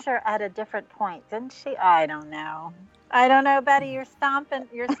picture at a different point, didn't she? I don't know. Betty. You're stumping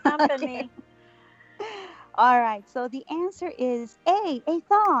me. All right. So the answer is A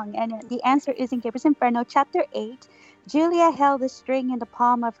thong. And the answer is in Gabriel's Inferno, chapter 8. Julia held the string in the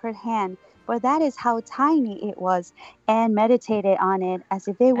palm of her hand, for that is how tiny it was, and meditated on it as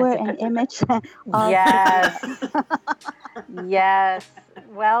if it were an image of Yes. Yes.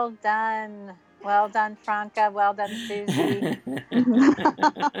 Well done. Well done, Franca. Well done, Susie.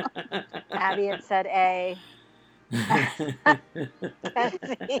 Abby had said A.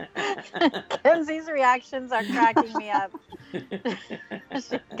 Kenzie's reactions are cracking me up.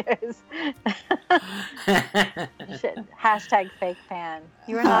 She goes, hashtag fake fan.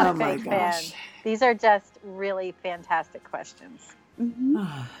 You are not Oh a my fake fan. gosh. These are just really fantastic questions.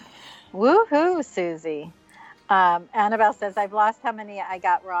 Mhm. Woohoo, Susie. Annabelle says, I've lost how many I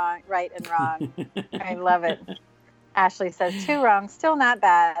got right and wrong. I love it. Ashley says, 2 wrong, still not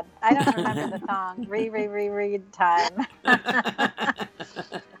bad. I don't remember the thong. Read time.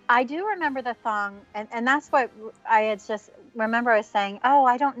 I do remember the thong, and that's what I had just remember. I was saying, oh,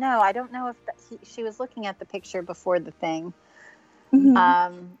 I don't know if she was looking at the picture before the thing.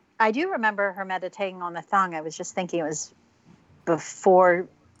 Mhm. I do remember her meditating on the thong. I was just thinking it was before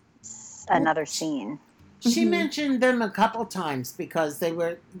another scene. She Mhm. mentioned them a couple times because they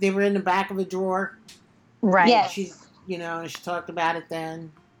were in the back of a drawer. Right. Yes. She talked about it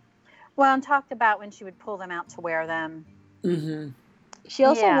then. Well, and talked about when she would pull them out to wear them. Mm-hmm. She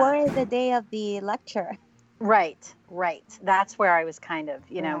also Yeah. wore it the day of the lecture. Right. That's where I was kind of,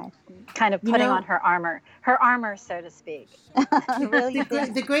 kind of putting on her armor, so to speak. Really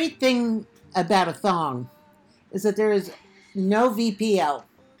The great thing about a thong is that there is no VPL.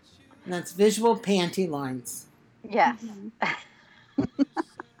 And that's visual panty lines. Yes. Mhm.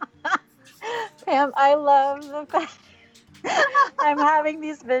 Pam, I love the fact I'm having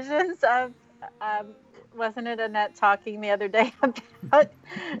these visions of, wasn't it Annette talking the other day about,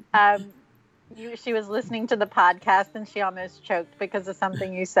 she was listening to the podcast and she almost choked because of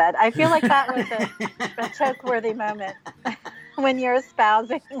something you said. I feel like that was a choke-worthy moment when you're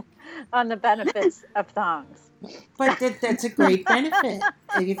espousing on the benefits of thongs. But that's a great benefit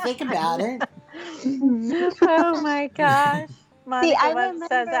if you think about it. Oh my gosh. Monica I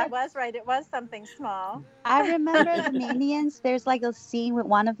says that was right. It was something small. I remember the Minions. There's like a scene with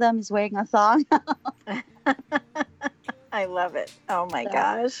one of them is wearing a thong. I love it. Oh my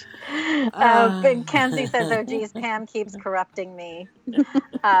gosh. And Kenzie says, oh geez, Pam keeps corrupting me.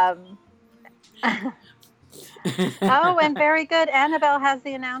 Oh, and very good. Annabelle has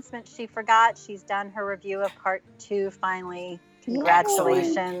the announcement. She forgot. She's done her review of part 2 finally.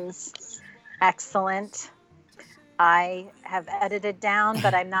 Congratulations. Excellent. I have edited down,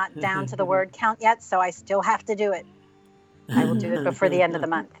 but I'm not down to the word count yet, so I still have to do it. I will do it before the end of the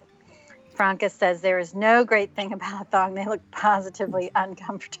month. Franca says there is no great thing about a thong. They look positively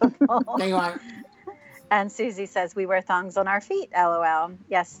uncomfortable. They are. And Susie says we wear thongs on our feet. LOL.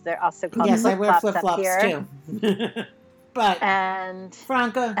 Yes, they're also called Yes, I wear flip-flops up flip-flops here. too. But And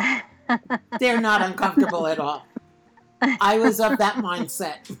Franca, they're not uncomfortable at all. I was of that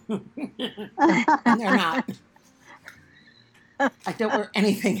mindset. And they're not. I don't wear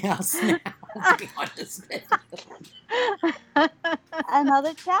anything else now, to be honest with you.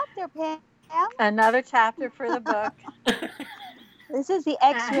 Another chapter, Pam. another chapter for the book. This is the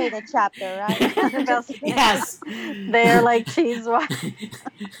X-rated chapter, right? Annabelle, Yes. they're like cheese white.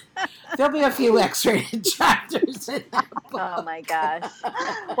 There'll be a few X-rated chapters in that book. Oh my gosh.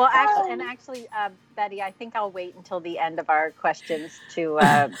 Well, actually, Betty, I think I'll wait until the end of our questions to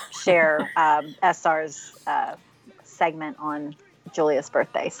share SR's segment on Julia's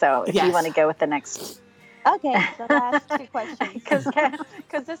birthday. So if you want to go with the next. Okay, the last 2 questions.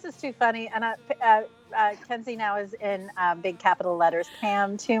 Because this is too funny. And Kenzie now is in big capital letters.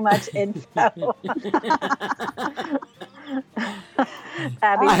 Pam, too much info.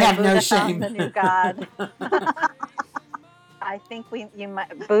 Abby, I have no shame. The new god. I think you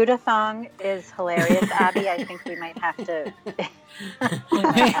might. Buddha-thong is hilarious, Abby. I think we might have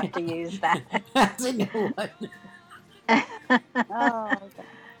to use that. That's a new one. Oh,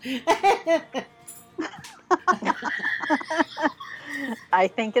 I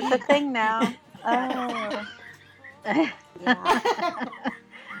think it's a thing now. oh. Yeah.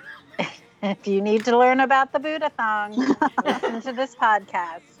 If you need to learn about the Buddha-thong, listen to this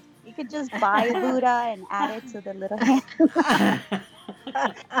podcast. You could just buy a Buddha and add it to the little hand.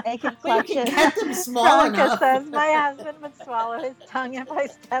 They can But clutch you can it. get them small Veronica enough. says, my husband would swallow his tongue if I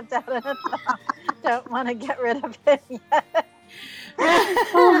stepped out in a thong. Don't want to get rid of it yet.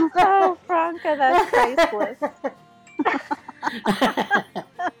 Oh, Franca, that's priceless.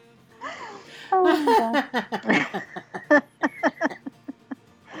 Oh my God.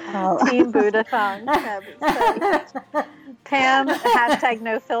 Oh. Team Buddha-thong. Pam, hashtag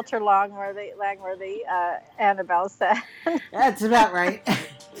no filter Langworthy, Annabelle said. That's about right.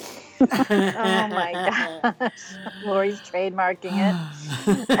 Oh my gosh. Lori's trademarking it.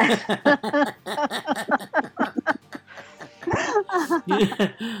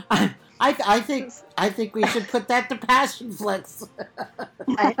 I think we should put that to Passion Flicks.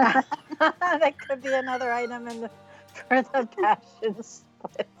 That could be another item for the Passion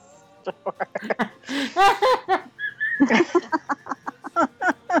Split store.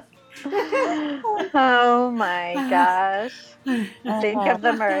 Oh my gosh. Think of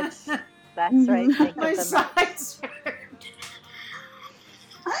the merch. That's right. Think My of the sides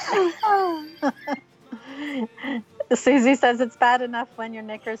merch. Susie says it's bad enough when your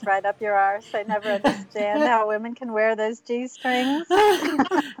knickers ride up your arse. I never understand how women can wear those G-strings.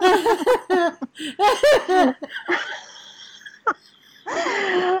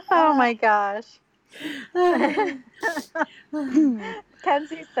 Oh my gosh.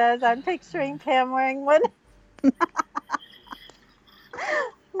 Kenzie says, I'm picturing Pam wearing one.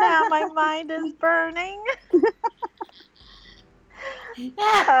 Now my mind is burning.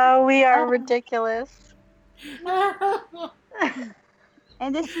 Oh, we are ridiculous.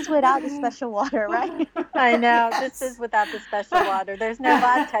 And this is without the special water, right? I know. Yes. This is without the special water. There's no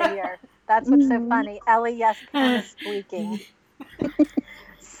vodka here. That's what's so funny. Ellie, yes, Pam is squeaking.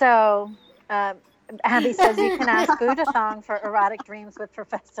 So, Abby says you can ask Buddha-thong for erotic dreams with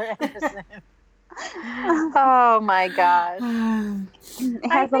Professor Anderson. Oh my gosh. It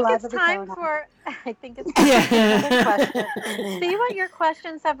I has a think lot it's of its time own. for. I think it's time for another question. See what your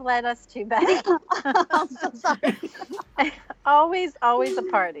questions have led us to, Betty. I'm so sorry. Always a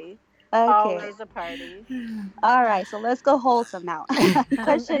party. Always a party. All right, so let's go wholesome now.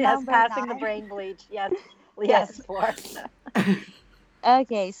 Question Yes, number passing the 9. brain bleach. Yes, Yes. Floor.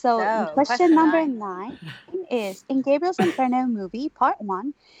 Okay, so So, question question number 9. 9 is in Gabriel's Inferno movie, part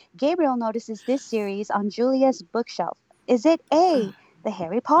 1, Gabriel notices this series on Julia's bookshelf. Is it A, the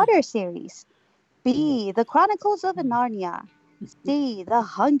Harry Potter series, B, the Chronicles of Narnia, C, the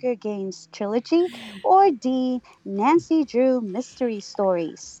Hunger Games trilogy, or D, Nancy Drew mystery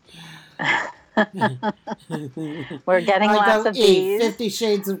stories? We're getting I lots go of E, B's. 50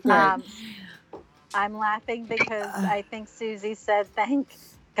 Shades of Grey. I'm laughing because I think Susie said, "Thank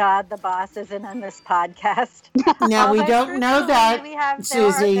God the boss isn't on this podcast." Now, we Although don't know truthfully, that, there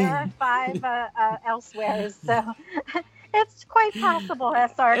Susie. are 5 elsewhere, so it's quite possible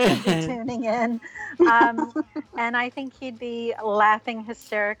SR could be tuning in, and I think he'd be laughing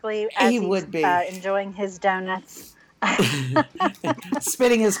hysterically as He he's would be. enjoying his donuts.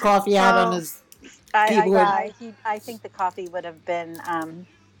 Spitting his coffee out on his keyboard. I think the coffee would have been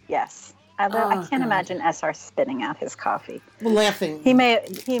yes. Although I Oh, can't God. imagine SR spitting out his coffee. Laughing. He may have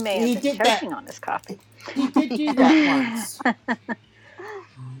He been did that. choking on his coffee. He did do that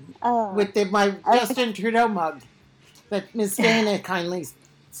once with my Justin Trudeau mug that Miss Dana kindly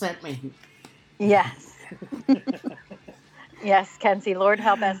sent me. Yes. Yes, Kenzie, Lord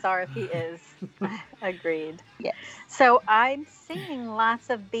help SR if he is. Agreed. Yes. So I'm seeing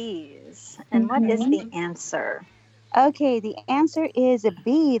lots of B's. And what is the answer? Okay, the answer is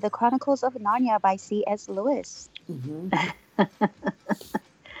B, The Chronicles of Narnia by C.S. Lewis.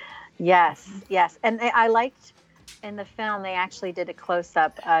 Yes. And I liked in the film, they actually did a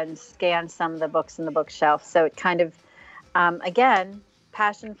close-up and scanned some of the books in the bookshelf. So it kind of, again,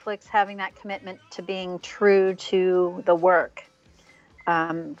 Passion Flicks having that commitment to being true to the work,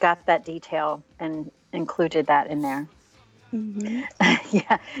 got that detail and included that in there.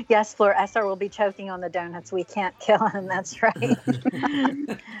 Yeah. Yes, Floor, SR will be choking on the donuts. We can't kill him. That's right.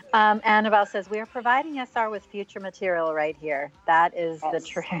 Annabelle says, we are providing SR with future material right here. That is the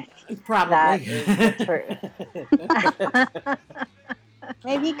truth. Probably. That is the truth.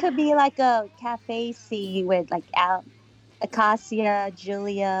 Maybe it could be like a cafe scene with like Acacia,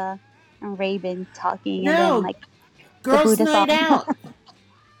 Julia, and Raven talking, and No. then like Girls' Buddha night song. out.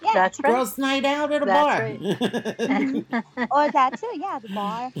 Yeah. That's right. Girls' night out at a That's bar. right. Or that too, yeah, the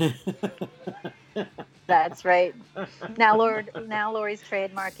bar. That's right. Now Lori's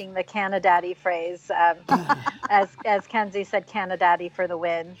trademarking the Canadaddy phrase, as Kenzie said, Canadaddy for the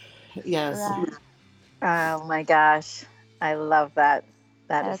win. Yes. Right. Oh my gosh, I love that.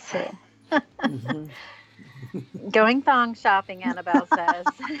 That That's is it. going thong shopping. Annabelle says.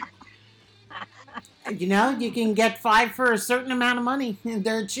 You know, you can get 5 for a certain amount of money, and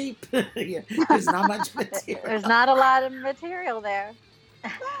they're cheap. There's not much material. There's not a lot of material there.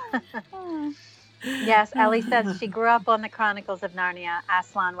 Yes, Ellie says she grew up on the Chronicles of Narnia.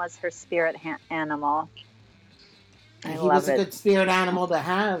 Aslan was her spirit animal. He was a good spirit animal to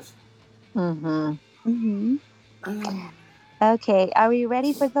have. Okay, are we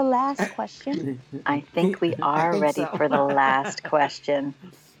ready for the last question? I think we are ready for the last question.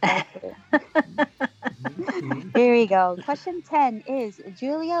 Here we go. Question 10 is,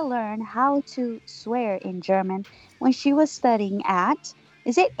 Julia learned how to swear in German when she was studying at,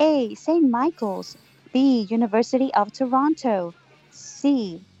 is it A, St. Michael's, B, University of Toronto,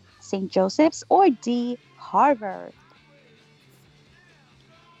 C, St. Joseph's, or D, Harvard?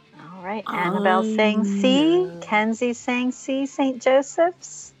 All right, Annabelle saying C, Kenzie saying C, St.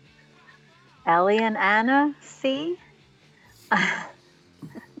 Joseph's, Ellie and Anna C.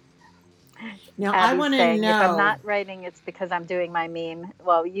 Now, Abby's I want to saying, know. if I'm not writing, it's because I'm doing my meme.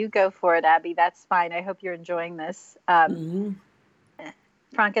 Well, you go for it, Abby. That's fine. I hope you're enjoying this. Franca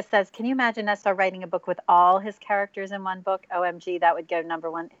says, can you imagine SR writing a book with all his characters in one book? OMG, that would go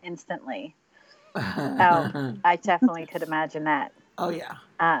 #1 instantly. Oh, I definitely could imagine that. Oh, yeah.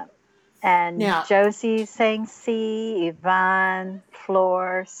 And Now, Josie saying C, Yvonne,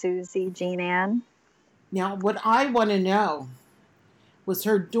 Floor, Susie, Jean Ann. Now, what I want to know was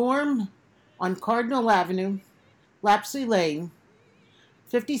her dorm on Cardinal Avenue, Lapsley Lane,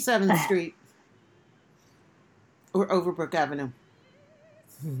 57th Street, or Overbrook Avenue.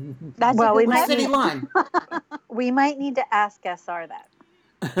 That's Well, we might City need, line. we might need to ask SR that.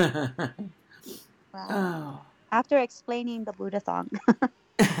 Oh. After explaining the Buddha-thon.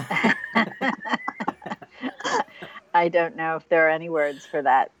 I don't know if there are any words for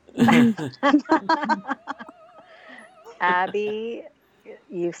that. Abby,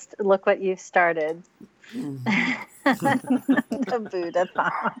 look what you've started. The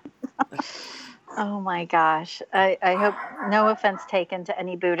Buddha-thon. Oh my gosh. I hope no offense taken to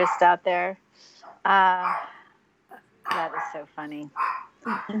any Buddhist out there. That is so funny.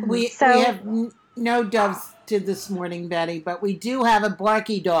 We So- have no doves to this morning, Betty, but we do have a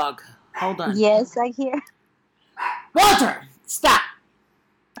barky dog. Hold on. Yes, I hear. Walter, stop.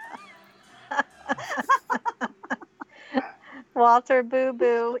 Walter Boo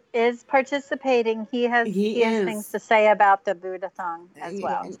Boo is participating. He has He is. things to say about the Buddha-thong as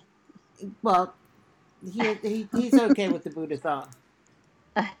well. Well, he's okay with the Buddha-thong.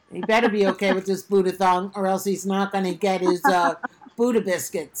 He better be okay with this Buddha-thong, or else he's not going to get his Buddha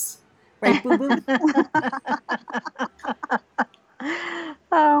biscuits. Right, Boo Boo?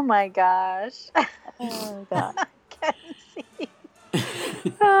 Oh my gosh. Oh God. Kenzie.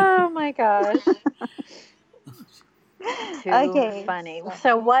 Oh my gosh. Too Okay, funny.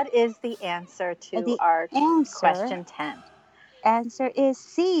 So what is the answer to The our answer- question 10? Answer is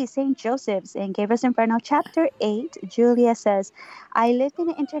C, St. Joseph's. In Gabriel's Inferno, chapter 8, Julia says, I lived in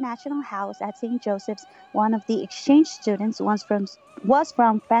an international house at St. Joseph's. One of the exchange students was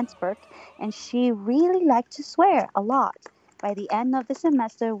from Frankfurt, and she really liked to swear a lot. By the end of the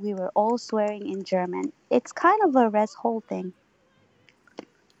semester, we were all swearing in German. It's kind of a rest hold thing.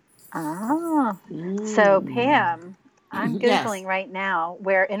 Ah. So Mm. Pam, I'm Yes. Googling right now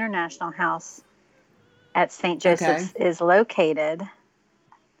where International House at St. Joseph's is located.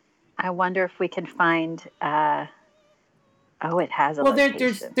 I wonder if we can find, it has a Well,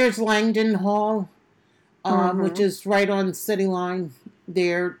 location. there's Langdon Hall, Mhm. which is right on City Line.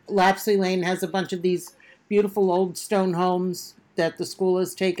 There, Lapsley Lane has a bunch of these beautiful old stone homes that the school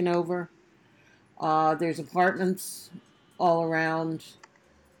has taken over. There's apartments all around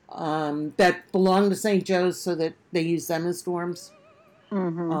that belong to St. Joe's, so that they use them as dorms.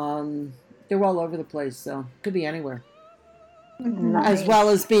 Mhm. They're all over the place, so could be anywhere. Nice. As well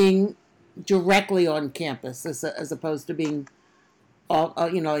as being directly on campus, as opposed to being,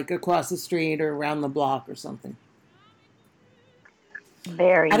 like across the street or around the block or something.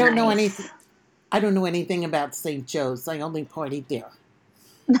 Very I don't know nice. anything. I don't know anything about St. Joe's. I only partied there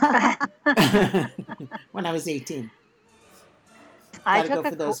when I was 18. I Gotta took go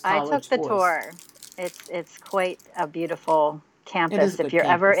for those I took college the boys. tour. It's quite a beautiful campus. a good If you're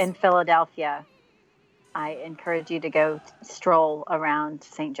ever campus. in Philadelphia, I encourage you to go stroll around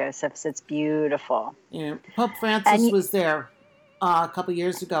St. Joseph's. It's beautiful. Yeah, Pope Francis And- was there a couple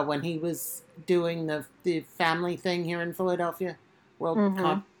years ago when he was doing the family thing here in Philadelphia, World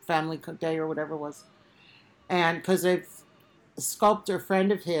Mhm. Family Day or whatever it was, and because a sculptor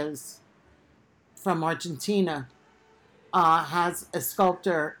friend of his from Argentina has a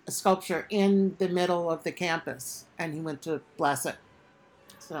sculpture in the middle of the campus, and he went to bless it.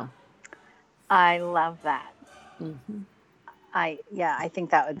 So, I love that. mhm. I think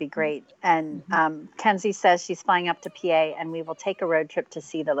that would be great. And Kenzie says she's flying up to PA, and we will take a road trip to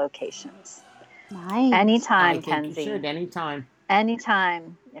see the locations. Nice. I Anytime, think Kenzie. you should anytime.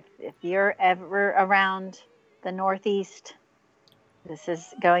 Anytime. If you're ever around the Northeast, this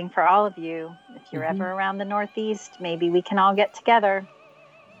is going for all of you. If you're Mhm. ever around the Northeast, maybe we can all get together.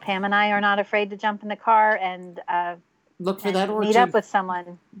 Pam and I are not afraid to jump in the car and Look for and that orchard. meet up with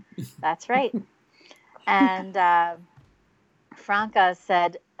someone. That's right. And Franca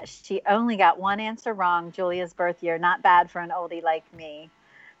said she only got one answer wrong. Julia's birth year, not bad for an oldie like me.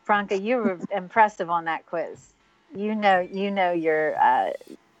 Franca, you were impressive on that quiz. You know your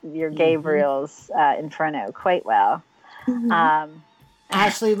Gabriel's Inferno quite well. Mhm.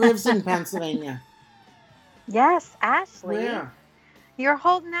 Ashley lives in Pennsylvania. Yes, Ashley, Where? you're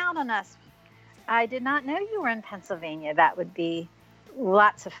holding out on us. I did not know you were in Pennsylvania. That would be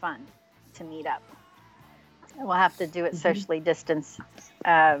lots of fun to meet up. We'll have to do it socially distanced,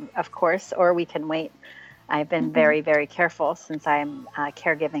 of course, or we can wait. I've been very, very careful since I'm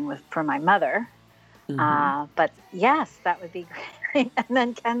caregiving for my mother. But yes, that would be great. And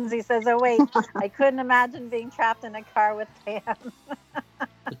then Kenzie says, oh, wait, I couldn't imagine being trapped in a car with Pam.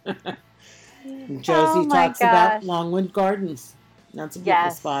 Josie Oh my talks about gosh. Longwood Gardens. That's a beautiful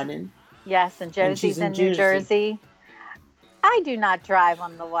Yes. spot in. Yes, and And she's Josie's in in New Jersey. Jersey. I do not drive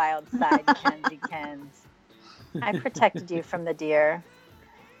on the wild side, Kenzie Kens. I protected you from the deer.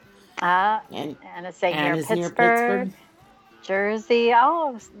 And Anna saying Anne near is near Pittsburgh, Pittsburgh. Jersey.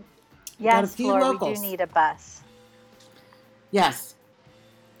 Oh, Got a yes, few Flora, we locals. do need a bus. Yes.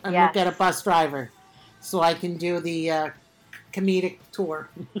 And Yes. look at a bus driver so I can do the comedic tour.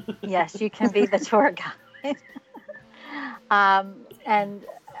 Yes, you can be the tour guide. And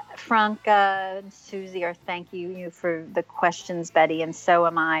Franca and Susie are thanking you for the questions, Betty, and so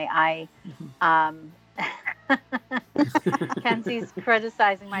am I. Kenzie's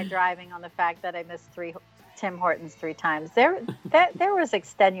criticizing my driving on the fact that I missed Tim Hortons 3 times. There was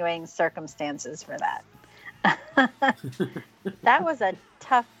extenuating circumstances for that. That was a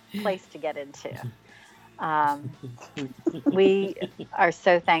tough place to get into. We are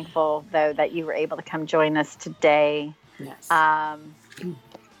so thankful, though, that you were able to come join us today. Yes.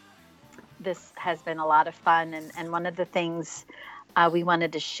 This has been a lot of fun, and one of the things we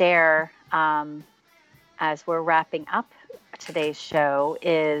wanted to share as we're wrapping up today's show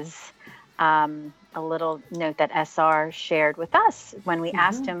is a little note that SR shared with us when we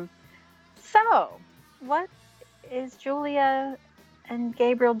asked him, so what is Julia and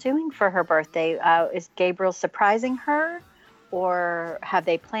Gabriel doing for her birthday? Is Gabriel surprising her, or have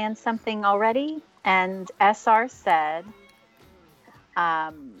they planned something already? And SR said,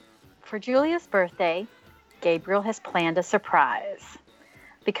 for Julia's birthday, Gabriel has planned a surprise.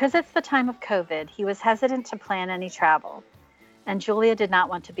 Because it's the time of COVID, he was hesitant to plan any travel, and Julia did not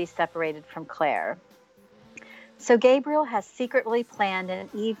want to be separated from Claire. So Gabriel has secretly planned an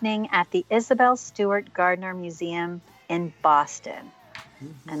evening at the Isabel Stewart Gardner Museum in Boston.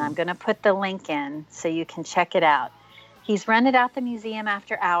 And I'm going to put the link in so you can check it out. He's rented out the museum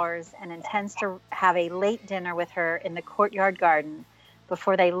after hours and intends to have a late dinner with her in the courtyard garden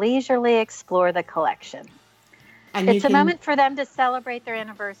before they leisurely explore the collection. And it's a moment for them to celebrate their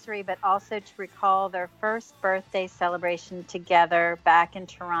anniversary, but also to recall their first birthday celebration together back in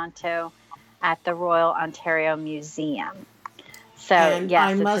Toronto at the Royal Ontario Museum. So,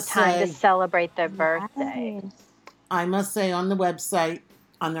 yes, it's a time to celebrate their birthday. I must say, on the website,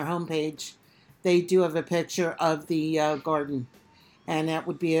 on their homepage, they do have a picture of the garden. And that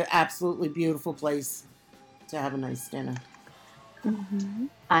would be an absolutely beautiful place to have a nice dinner. Mm-hmm.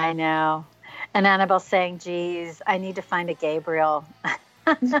 I know. And Annabelle's saying, geez, I need to find a Gabriel.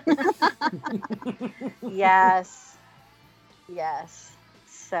 Yes. Yes.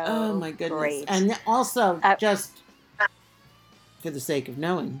 So oh, my goodness. Great. And also, just for the sake of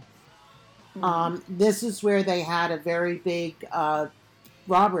knowing, this is where they had a very big art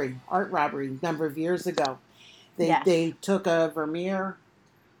robbery, a number of years ago. They took a Vermeer,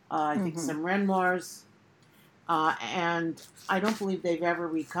 I think some Renoirs, and I don't believe they've ever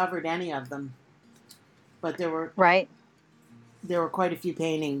recovered any of them. But there were quite a few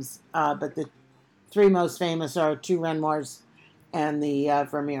paintings, but the 3 most famous are 2 Renoirs and the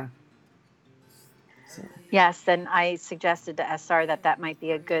Vermeer. So. Yes, and I suggested to SR that might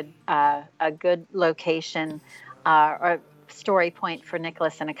be a good location or story point for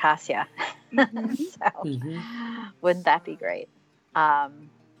Nicholas and Acacia. Wouldn't that be great?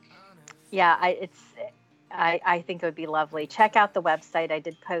 I think it would be lovely. Check out the website. I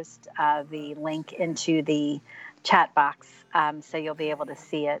did post the link into the chat box, so you'll be able to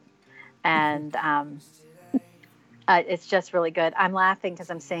see it. And it's just really good. I'm laughing because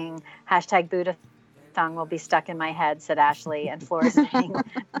I'm seeing #Buddhathon will be stuck in my head, said Ashley. And Flora's saying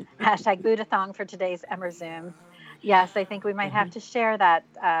 #Buddhathon for today's Emmer Zoom. Yes, I think we might have to share that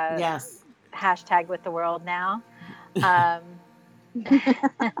hashtag with the world now.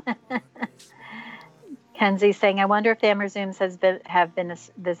 Kenzie saying, I wonder if the Emmer Zooms have been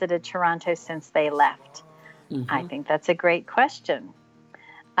visited Toronto since they left. I think that's a great question.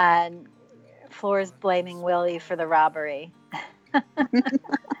 And Flora's blaming Willie for the robbery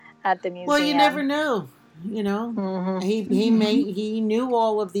at the museum. Well, you never know. You know, he knew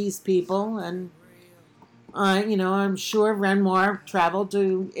all of these people, and I'm sure Renoir traveled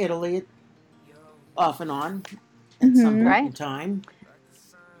to Italy off and on at some point in time.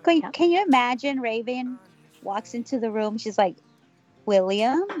 Can you imagine Raven walks into the room? She's like,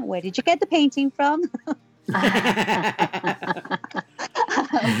 William, where did you get the painting from?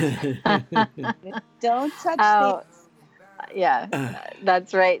 Don't touch things. Yeah,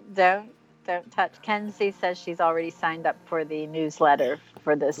 that's right. Don't touch. Kenzie says she's already signed up for the newsletter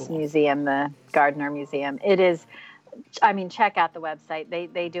for this museum, the Gardner Museum. It is, check out the website.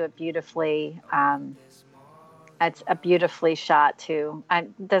 They do it beautifully. It's a beautifully shot too.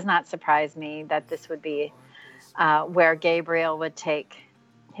 It does not surprise me that this would be where Gabriel would take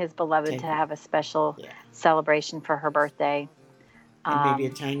his beloved to have a special celebration for her birthday. And maybe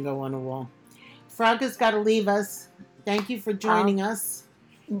a tango on a wall. Franca's got to leave us. Thank you for joining us.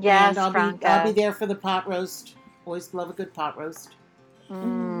 Yes, and Franca. I'll be there for the pot roast. Always love a good pot roast.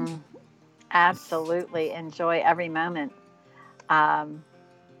 Absolutely. Enjoy every moment.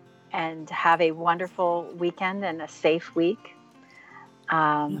 And have a wonderful weekend and a safe week.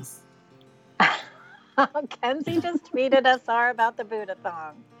 Yes. Kenzie just tweeted SR about the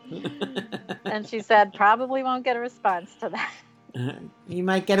Buddhathon. And she said, probably won't get a response to that. You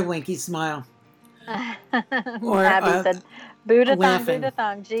might get a winky smile. Or, Abby said, Buddha thong, whiffing. Buddha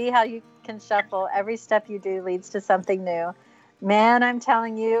thong. Gee, how you can shuffle. Every step you do leads to something new. Man, I'm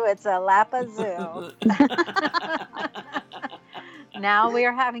telling you, it's a lapazoo. Now we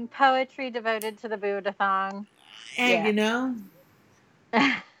are having poetry devoted to the Buddha thong. And Yeah.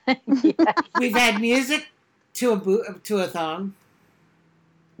 Yes. we've had music to a thong.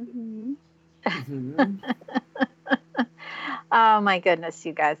 Mhm. Mhm. Oh my goodness,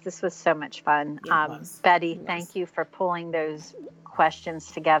 you guys, this was so much fun. It was. Betty, It was. thank you for pulling those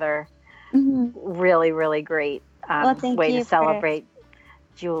questions together. Mhm. Really, really great Well, thank way you to for- celebrate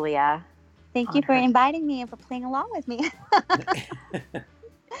Julia. Thank you On for her- inviting me and for playing along with me.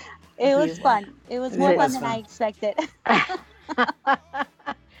 It was Yeah. fun. It was It more was fun than fun. I expected.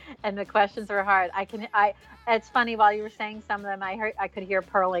 And the questions were hard. It's funny, while you were saying some of them, I could hear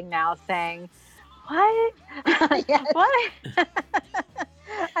Pearling now saying, "What? Yes. What?"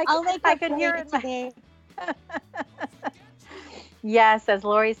 I'll make I her could play hear it it in my- today. Yes, as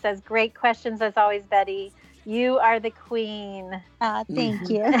Lori says, great questions as always, Betty. You are the queen. Thank Mhm.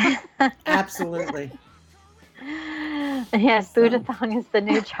 you. Absolutely. Yes, So- Buddha thong is the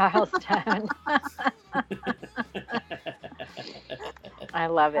new Charleston. I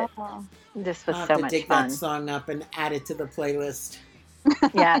love it. Oh, This I'll was have so to much dig fun. that song up and add it to the playlist.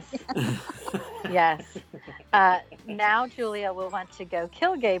 Yes, yes. Now Julia will want to go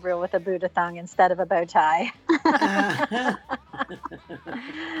kill Gabriel with a Buddha thong instead of a bow tie.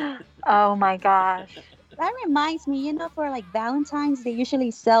 Oh my gosh. that reminds me, for like Valentine's, they usually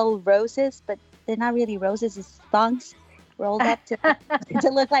sell roses, but they're not really roses. It's thongs rolled up to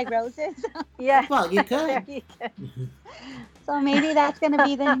look like roses. Yeah. Well, you There could. you go. So maybe that's gonna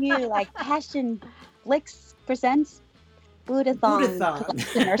be the new like Passion Flicks presents Buddha thong Buddha thong.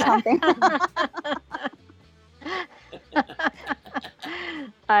 collection or something.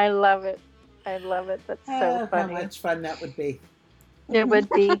 I love it. I love it. That's so How funny. much fun that would be. It would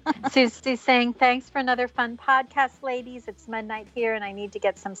be. Susie's saying, thanks for another fun podcast, ladies. It's midnight here and I need to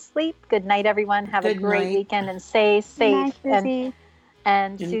get some sleep. Good night, everyone. Have a Good great night. weekend and stay safe. Nice, Susie.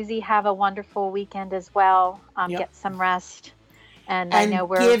 And And- Susie, have a wonderful weekend as well. Yep. Get some rest. And I And know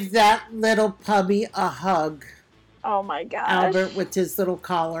give that little puppy a hug, oh my gosh. Albert, with his little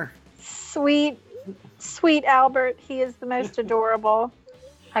collar. Sweet, sweet Albert. He is the most adorable.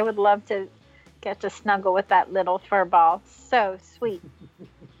 I would love to get to snuggle with that little fur ball. So sweet.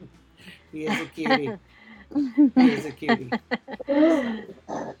 He is a cutie. He is a cutie.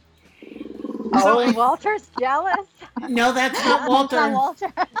 Oh, Walter's jealous. No, that's not That's not Walter.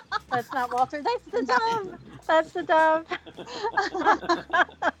 Walter. That's not Walter. That's the dove. That's the dove.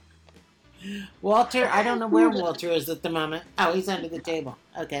 Walter, I don't know where Walter is at the moment. Oh, he's under the table.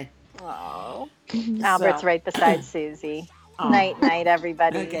 Okay. Oh. Mhm. Albert's So- right beside Susie. Oh. Night, night,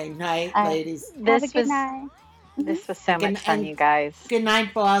 everybody. Okay, night, All right. ladies. Have a This good was night. this was so Good- much fun, and- you guys. Good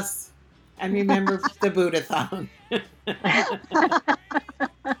night, boss. And remember the Buddha thong.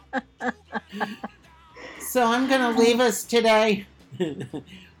 So I'm going to leave us today with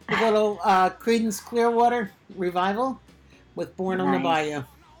a little Creedence Clearwater revival with Born on the Nice. Bayou.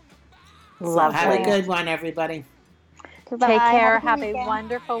 So Lovely. have a good one, everybody. Goodbye. Take care. Have Have a a good weekend.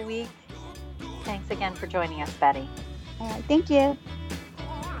 wonderful week. Thanks again for joining us, Betty. All right, thank you.